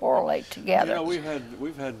kind of correlate together. You know,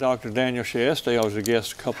 we've had Dr. Daniel Shieste as a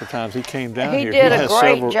guest a couple of times. He came down he here. Did a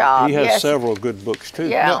great job. He has several good books too.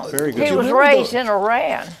 Yeah, very good. He was raised in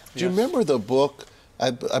Iran. Do you remember the book?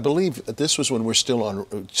 I believe this was when we're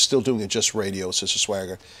still doing it just radio, Sister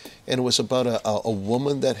Swaggart, and it was about a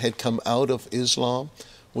woman that had come out of Islam.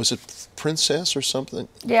 Was it Princess or something?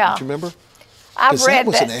 Yeah. Do you remember? I've read that.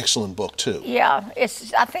 Was an excellent book too. Yeah,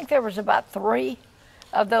 I think there was about 3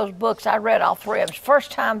 of those books. I read all 3 of them. It's the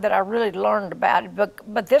first time that I really learned about it.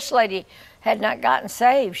 But this lady had not gotten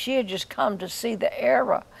saved. She had just come to see the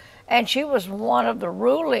era, and she was one of the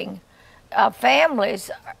ruling families.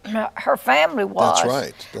 Her family was.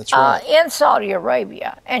 That's right. In Saudi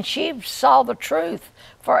Arabia, and she saw the truth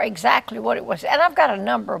for exactly what it was. And I've got a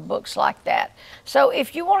number of books like that. So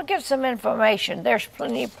if you want to get some information, there's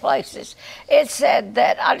plenty of places. It said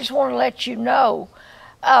that I just want to let you know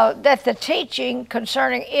that the teaching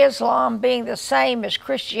concerning Islam being the same as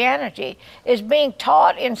Christianity is being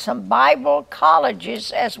taught in some Bible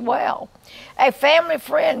colleges as well. A family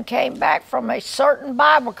friend came back from a certain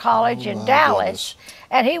Bible college in Dallas,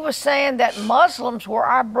 and he was saying that Muslims were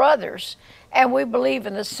our brothers, and we believe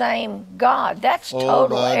in the same God. That's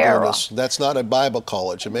total error. Goodness. That's not a Bible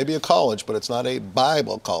college. It may be a college, but it's not a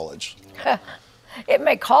Bible college. It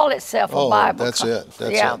may call itself a Bible that's college.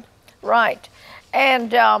 That's it. Right.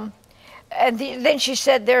 And then she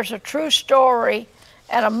said there's a true story,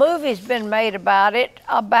 and a movie's been made about it,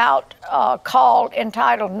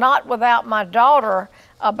 entitled Not Without My Daughter,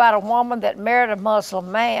 about a woman that married a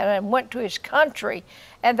Muslim man and went to his country,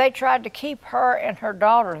 and they tried to keep her and her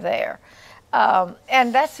daughter there.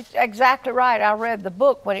 And that's exactly right. I read the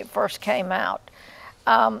book when it first came out.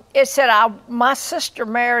 It said, my sister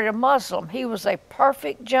married a Muslim. He was a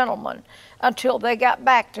perfect gentleman until they got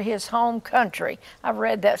back to his home country. I've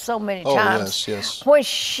read that so many times. Yes. When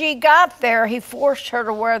she got there, he forced her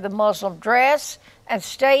to wear the Muslim dress and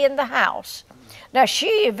stay in the house. Now, she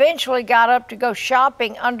eventually got up to go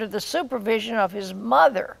shopping under the supervision of his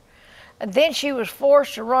mother. And then she was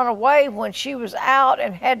forced to run away when she was out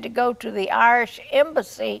and had to go to the Irish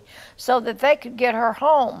embassy so that they could get her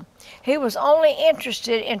home. He was only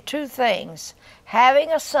interested in 2 things,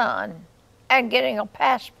 having a son and getting a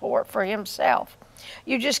passport for himself.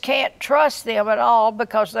 You just can't trust them at all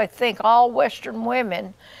because they think all Western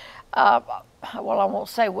women, well, I won't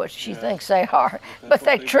say what she thinks they are, but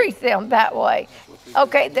they treat them that way.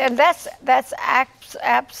 Okay, then that's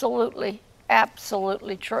absolutely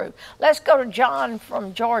true. Let's go to John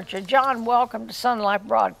from Georgia. John, welcome to Sun Life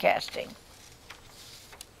Broadcasting.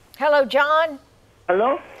 Hello, John.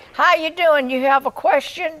 Hello. How you doing? You have a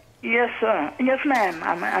question? Yes, sir. Yes, ma'am.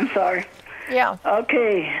 I'm sorry. Yeah.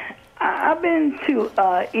 Okay. I've been to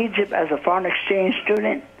Egypt as a foreign exchange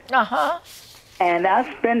student. Uh-huh. And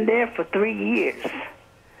I've been there for 3 years.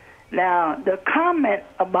 Now, the comment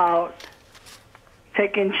about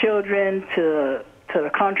taking children to the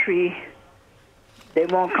country, they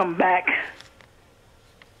won't come back.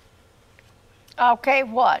 Okay,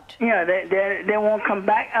 what? Yeah, they won't come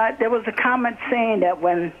back. There was a comment saying that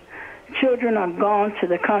when children are gone to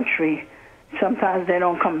the country, sometimes they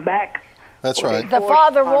don't come back That's right. The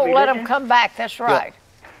father won't let them come back. That's right.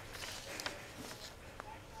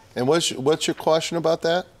 And what's your question about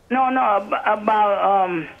that? No,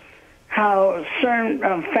 about how certain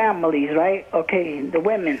families, right? Okay, the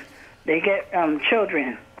women, they get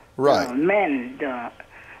children. Right. Men,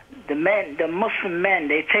 the Muslim men,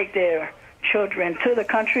 they take their children to the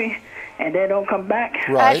country and they don't come back.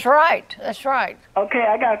 Right. That's right. That's right. Okay,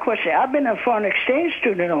 I got a question. I've been a foreign exchange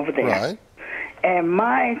student over there. Right. And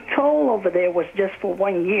my toll over there was just for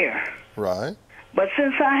 1 year. Right. But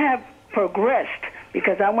since I have progressed,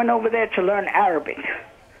 because I went over there to learn Arabic.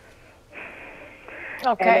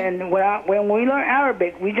 Okay. And when we learn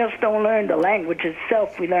Arabic, we just don't learn the language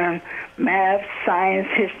itself. We learn math, science,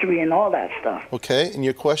 history, and all that stuff. Okay, and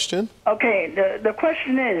your question? Okay, the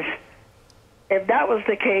question is, if that was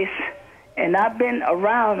the case, and I've been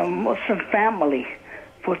around a Muslim family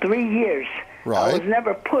for 3 years, Right. I was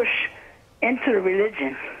never pushed into the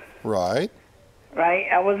religion. Right. Right?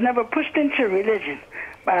 I was never pushed into religion.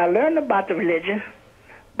 But I learned about the religion,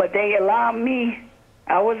 but they allowed me.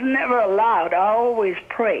 I was never allowed. I always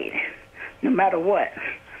prayed, no matter what.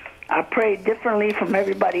 I prayed differently from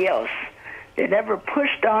everybody else. They never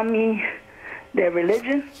pushed on me their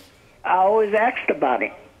religion. I always asked about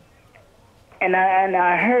it. And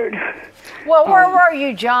I heard... Well, where were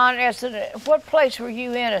you, John? What place were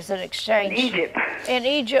you in as an exchange? In Egypt. In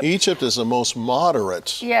Egypt? Egypt is the most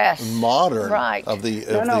moderate, modern right. of the...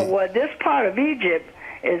 Well, this part of Egypt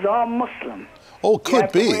is all Muslim. Oh,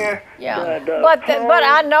 could be. Yeah, but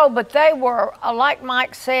I know, but they were, like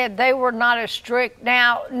Mike said, they were not as strict.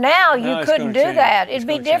 Now you couldn't do that. It'd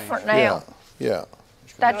be different now. Yeah.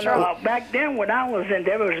 That's right. Well, back then when I was in,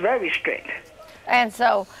 they was very strict. And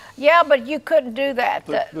so, yeah, but you couldn't do that.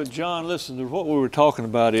 But John, listen, what we were talking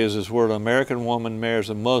about is where an American woman marries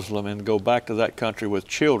a Muslim and go back to that country with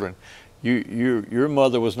children. Your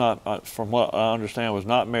mother was not, from what I understand, was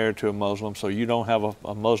not married to a Muslim, so you don't have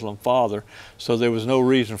a Muslim father. So there was no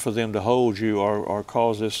reason for them to hold you or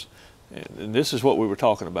cause this. And this is what we were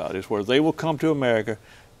talking about, is where they will come to America,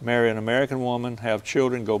 marry an American woman, have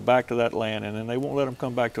children, go back to that land, and then they won't let them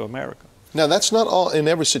come back to America. Now, that's not all in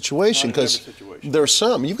every situation, because there's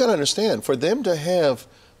some. You've got to understand, for them to have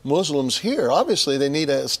Muslims here, obviously they need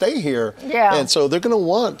to stay here. Yeah. And so they're going to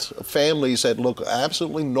want families that look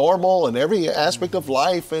absolutely normal in every aspect of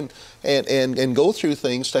life and go through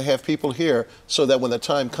things to have people here so that when the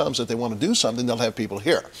time comes that they want to do something, they'll have people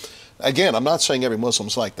here. Again, I'm not saying every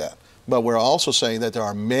Muslim's like that, but we're also saying that there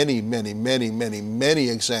are many, many, many, many, many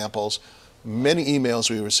examples, many emails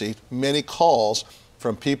we received, many calls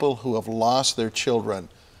from people who have lost their children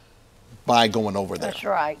by going over there. That's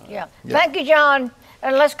right, yeah. Thank you, John.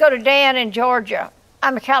 And let's go to Dan in Georgia.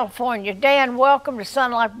 I'm in California. Dan, welcome to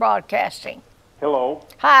Sun Life Broadcasting. Hello.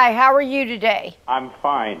 Hi, how are you today? I'm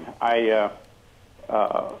fine. I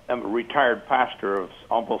am a retired pastor of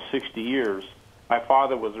almost 60 years. My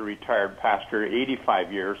father was a retired pastor,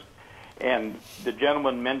 85 years. And the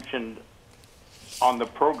gentleman mentioned on the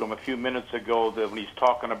program a few minutes ago that when he's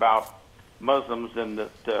talking about Muslims and that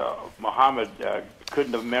Muhammad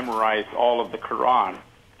couldn't have memorized all of the Quran.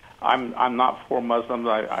 I'm not for Muslims.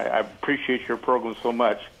 I appreciate your program so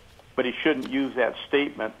much, but he shouldn't use that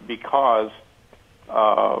statement because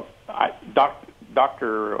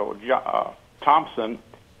Dr. Thompson,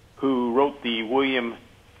 who wrote the William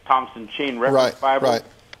Thompson Chain Reference Bible,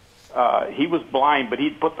 he was blind, but he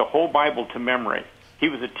put the whole Bible to memory. He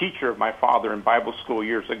was a teacher of my father in Bible school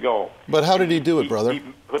years ago. But how did he do it, brother? He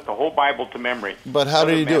put the whole Bible to memory. But how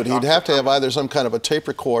did he do it? He'd have to have either some kind of a tape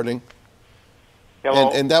recording,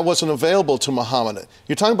 and that wasn't available to Muhammad.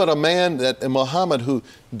 You're talking about a man, Muhammad, who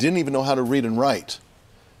didn't even know how to read and write.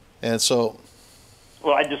 And so...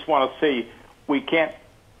 Well, I just want to say we can't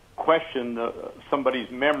question somebody's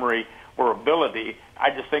memory or ability. I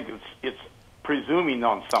just think it's presuming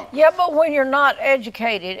on something. Yeah, but when you're not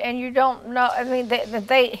educated and you don't know, I mean,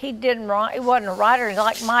 he didn't write. He wasn't a writer.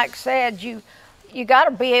 Like Mike said, you got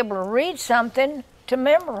to be able to read something to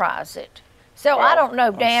memorize it. So I don't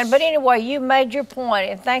know, Dan, but anyway, you made your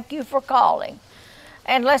point, and thank you for calling.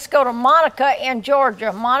 And let's go to Monica in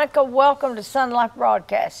Georgia. Monica, welcome to Sun Life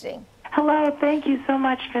Broadcasting. Hello, thank you so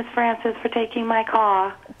much, Miss Francis, for taking my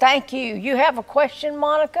call. Thank you. You have a question,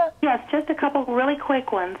 Monica? Yes, just a couple really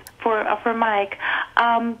quick ones for Mike.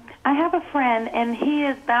 I have a friend, and he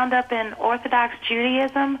is bound up in Orthodox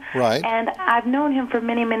Judaism. Right. And I've known him for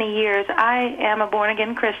many, many years. I am a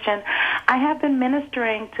born-again Christian. I have been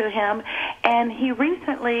ministering to him, and he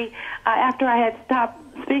recently, after I had stopped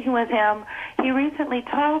speaking with him, he recently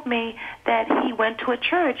told me that he went to a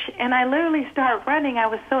church, and I literally started running. I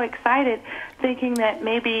was so excited, thinking that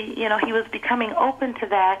maybe, he was becoming open to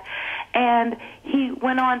that. And he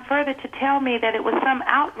went on further to tell me that it was some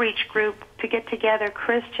outreach group to get together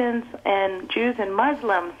Christians and Jews and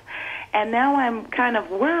Muslims. And now I'm kind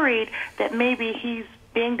of worried that maybe he's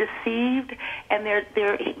being deceived, and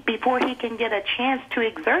before he can get a chance to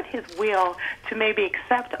exert his will to maybe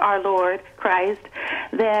accept our Lord Christ,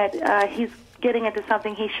 that he's getting into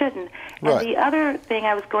something he shouldn't. Right. And the other thing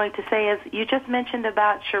I was going to say is, you just mentioned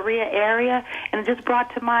about Sharia area, and it just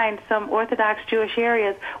brought to mind some Orthodox Jewish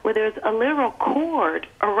areas where there's a literal cord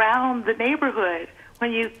around the neighborhood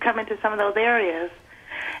when you come into some of those areas.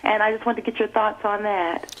 And I just want to get your thoughts on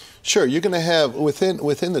that. Sure, you're going to have within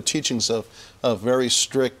the teachings of very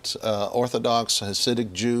strict Orthodox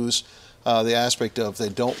Hasidic Jews, the aspect of they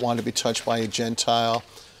don't want to be touched by a Gentile,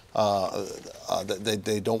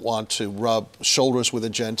 they don't want to rub shoulders with a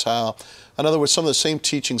Gentile. In other words, some of the same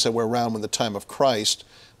teachings that were around in the time of Christ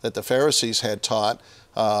that the Pharisees had taught,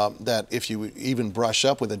 that if you even brush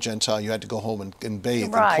up with a Gentile, you had to go home and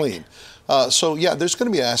bathe and clean. So yeah, there's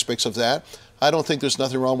going to be aspects of that. I don't think there's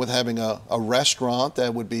nothing wrong with having a restaurant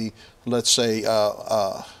that would be, let's say,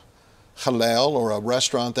 halal, or a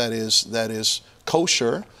restaurant that is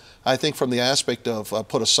kosher. I think from the aspect of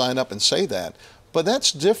put a sign up and say that. But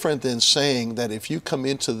that's different than saying that if you come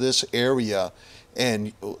into this area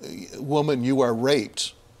and, woman, you are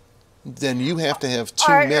raped, then you have to have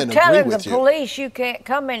two men agree with you. Telling the police you can't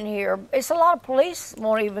come in here. It's a lot of police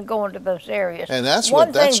won't even go into those areas. And that's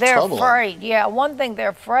one thing they're troubling. afraid. Yeah, one thing they're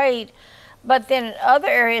afraid. But then in other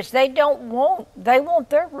areas, they want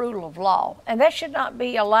their rule of law, and that should not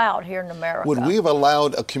be allowed here in America. Would we have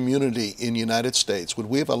allowed a community in the United States, would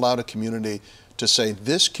we have allowed a community to say,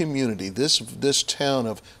 this community, this town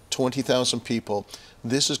of 20,000 people,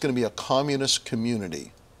 this is going to be a communist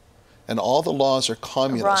community, and all the laws are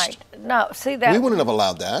communist? Right. No, see that? We wouldn't have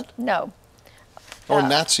allowed that. No. Or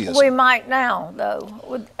Nazism. We might now,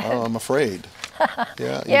 though. Oh, I'm afraid.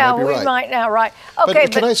 Yeah, yeah, might be we right. might now, right. Okay,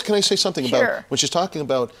 but can I say something sure. about, when she's talking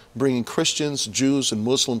about bringing Christians, Jews, and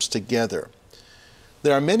Muslims together,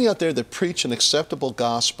 there are many out there that preach an acceptable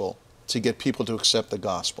gospel to get people to accept the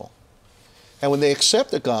gospel. And when they accept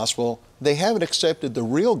the gospel, they haven't accepted the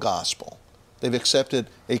real gospel. They've accepted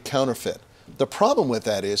a counterfeit. The problem with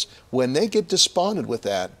that is, when they get despondent with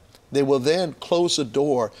that, they will then close the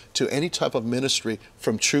door to any type of ministry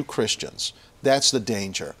from true Christians. That's the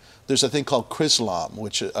danger. There's a thing called Chrislam,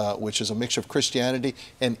 which is a mixture of Christianity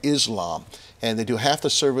and Islam. And they do half the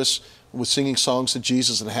service with singing songs to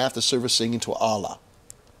Jesus and half the service singing to Allah.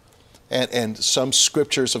 And some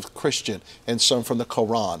scriptures of Christian and some from the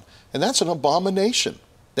Quran. And that's an abomination.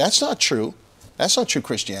 That's not true. That's not true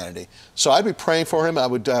Christianity. So I'd be praying for him. I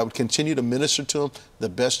would continue to minister to him the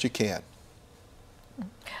best you can.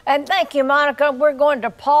 And thank you, Monica. We're going to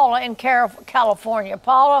Paula in California.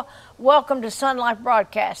 Paula, welcome to Sun Life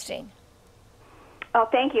Broadcasting. Oh,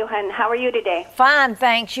 thank you, hon. How are you today? Fine,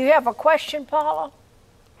 thanks. You have a question, Paula?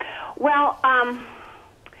 Well,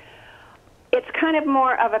 it's kind of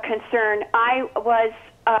more of a concern. I was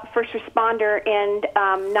a first responder in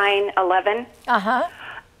 9/11.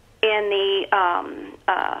 In the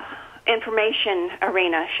information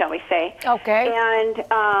arena, shall we say. Okay.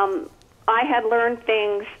 And I had learned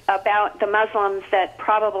things about the Muslims that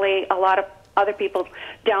probably a lot of other people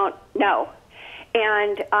don't know.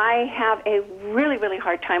 And I have a really, really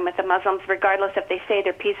hard time with the Muslims, regardless if they say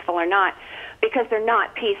they're peaceful or not, because they're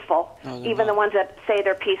not peaceful. No, Even the ones that say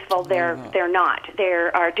they're peaceful, they're not. They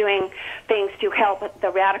are doing things to help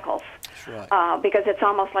the radicals, because it's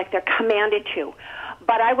almost like they're commanded to.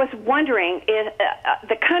 But I was wondering if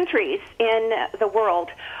the countries in the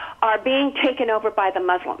world are being taken over by the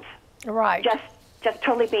Muslims. Right. Just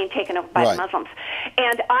totally being taken over by the Muslims.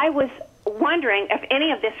 And I was wondering if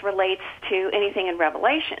any of this relates to anything in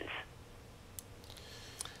Revelations.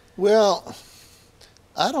 Well,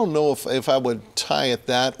 I don't know if I would tie it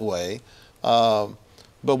that way. But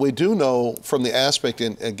we do know from the aspect,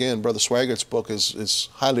 and again, Brother Swaggart's book is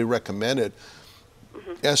highly recommended,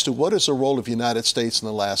 as to what is the role of the United States in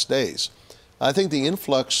the last days. I think the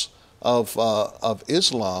influx of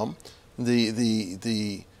Islam,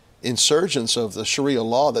 the insurgence of the Sharia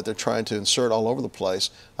law that they're trying to insert all over the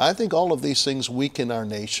place, I think all of these things weaken our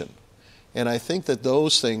nation. And I think that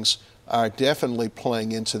those things are definitely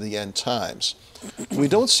playing into the end times. We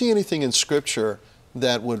don't see anything in Scripture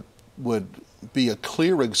that would be a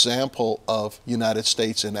clear example of United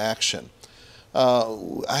States in action.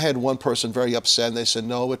 I had one person very upset, and they said,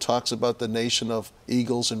 no, it talks about the nation of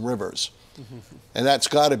eagles and rivers. And that's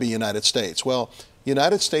got to be United States. Well,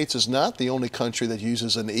 United States is not the only country that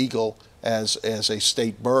uses an eagle as a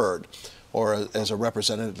state bird or as a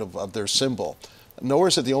representative of their symbol. Nor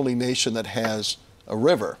is it the only nation that has a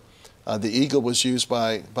river. The Eagle was used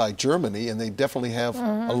by Germany, and they definitely have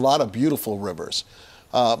a lot of beautiful rivers.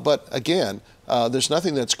 But again, there's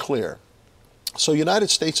nothing that's clear. So United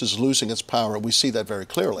States is losing its power, and we see that very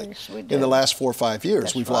clearly. Yes, we do. In the last 4 or 5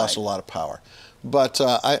 years, we've lost a lot of power. But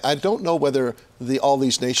I don't know whether all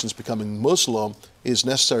these nations becoming Muslim is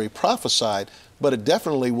necessarily prophesied, but it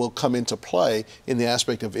definitely will come into play in the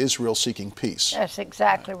aspect of Israel seeking peace. That's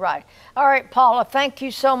exactly right. All right, Paula, thank you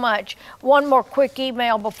so much. One more quick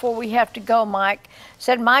email before we have to go, Mike.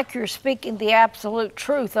 Said, Mike, you're speaking the absolute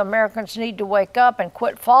truth. Americans need to wake up and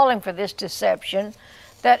quit falling for this deception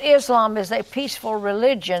that Islam is a peaceful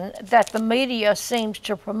religion that the media seems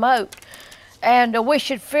to promote. And we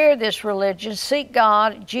should fear this religion, seek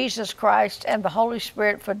God, Jesus Christ, and the Holy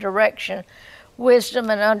Spirit for direction,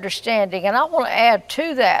 wisdom, and understanding. And I want to add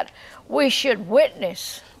to that, we should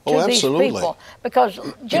witness to these people. Because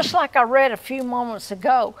just like I read a few moments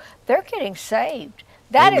ago, they're getting saved.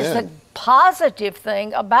 That is the positive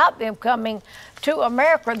thing about them coming to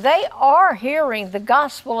America. They are hearing the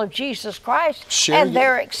gospel of Jesus Christ, and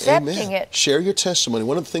they're accepting it. Share your testimony.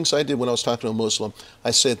 One of the things I did when I was talking to a Muslim,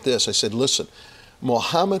 I said this. I said, listen,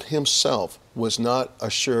 Muhammad himself was not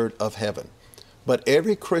assured of heaven. But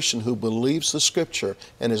every Christian who believes the Scripture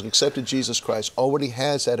and has accepted Jesus Christ already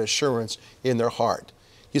has that assurance in their heart.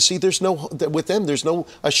 You see, with them, there's no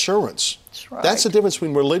assurance. That's right. That's the difference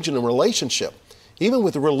between religion and relationship. Even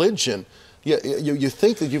with religion, you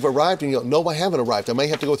think that you've arrived and you go, no, I haven't arrived. I may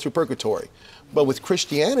have to go through purgatory. But with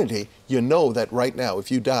Christianity, you know that right now,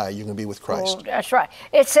 if you die, you're going to be with Christ. Oh, that's right.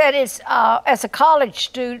 It said, as a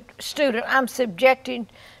college student, I'm subjecting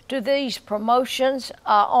to these promotions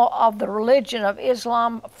of the religion of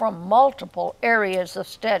Islam from multiple areas of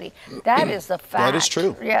study. That is the fact. That is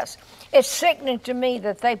true. Yes. It's sickening to me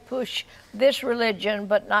that they push this religion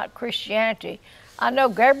but not Christianity. I know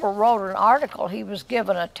Gabriel wrote an article. He was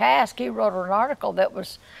given a task. He wrote an article that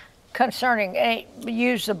was concerning,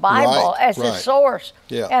 use the Bible as a source.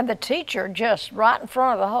 Yeah. And the teacher just right in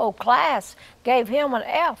front of the whole class gave him an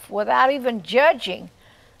F without even judging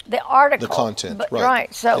the article. The content,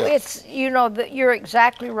 Right. So it's, that you're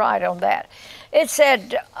exactly right on that. It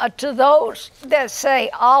said, to those that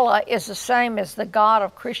say Allah is the same as the God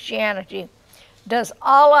of Christianity, does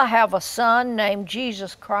Allah have a son named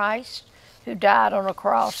Jesus Christ who died on a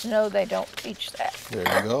cross? No, they don't teach that. There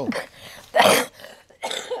you go.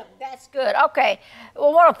 That's good. Okay. Well,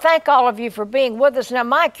 I want to thank all of you for being with us. Now,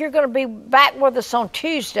 Mike, you're going to be back with us on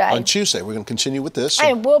Tuesday. On Tuesday, we're going to continue with this.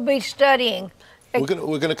 And we'll be studying. We're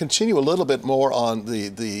going to continue a little bit more on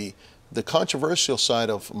the controversial side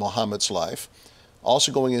of Muhammad's life,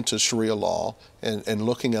 also going into Sharia law and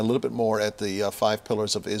looking a little bit more at the 5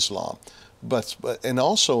 pillars of Islam. And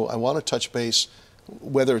also, I want to touch base,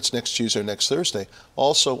 whether it's next Tuesday or next Thursday,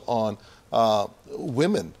 also on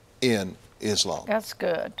women in Islam. That's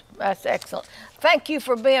good. That's excellent. Thank you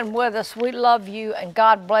for being with us. We love you, and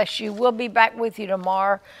God bless you. We'll be back with you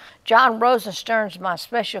tomorrow. John Rosenstern's my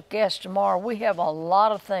special guest tomorrow. We have a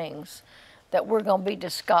lot of things that we're going to be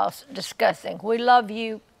discussing. We love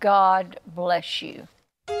you. God bless you.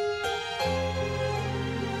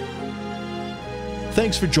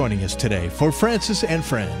 Thanks for joining us today for Francis and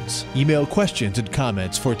Friends. Email questions and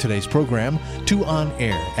comments for today's program to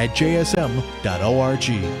onair@jsm.org.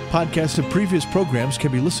 Podcasts of previous programs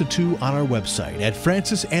can be listened to on our website at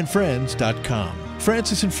francisandfriends.com.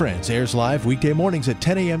 Francis and Friends airs live weekday mornings at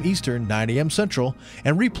 10 a.m. Eastern, 9 a.m. Central,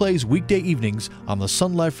 and replays weekday evenings on the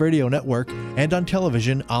Sun Life Radio Network and on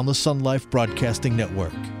television on the Sun Life Broadcasting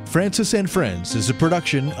Network. Francis and Friends is a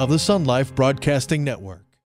production of the Sun Life Broadcasting Network.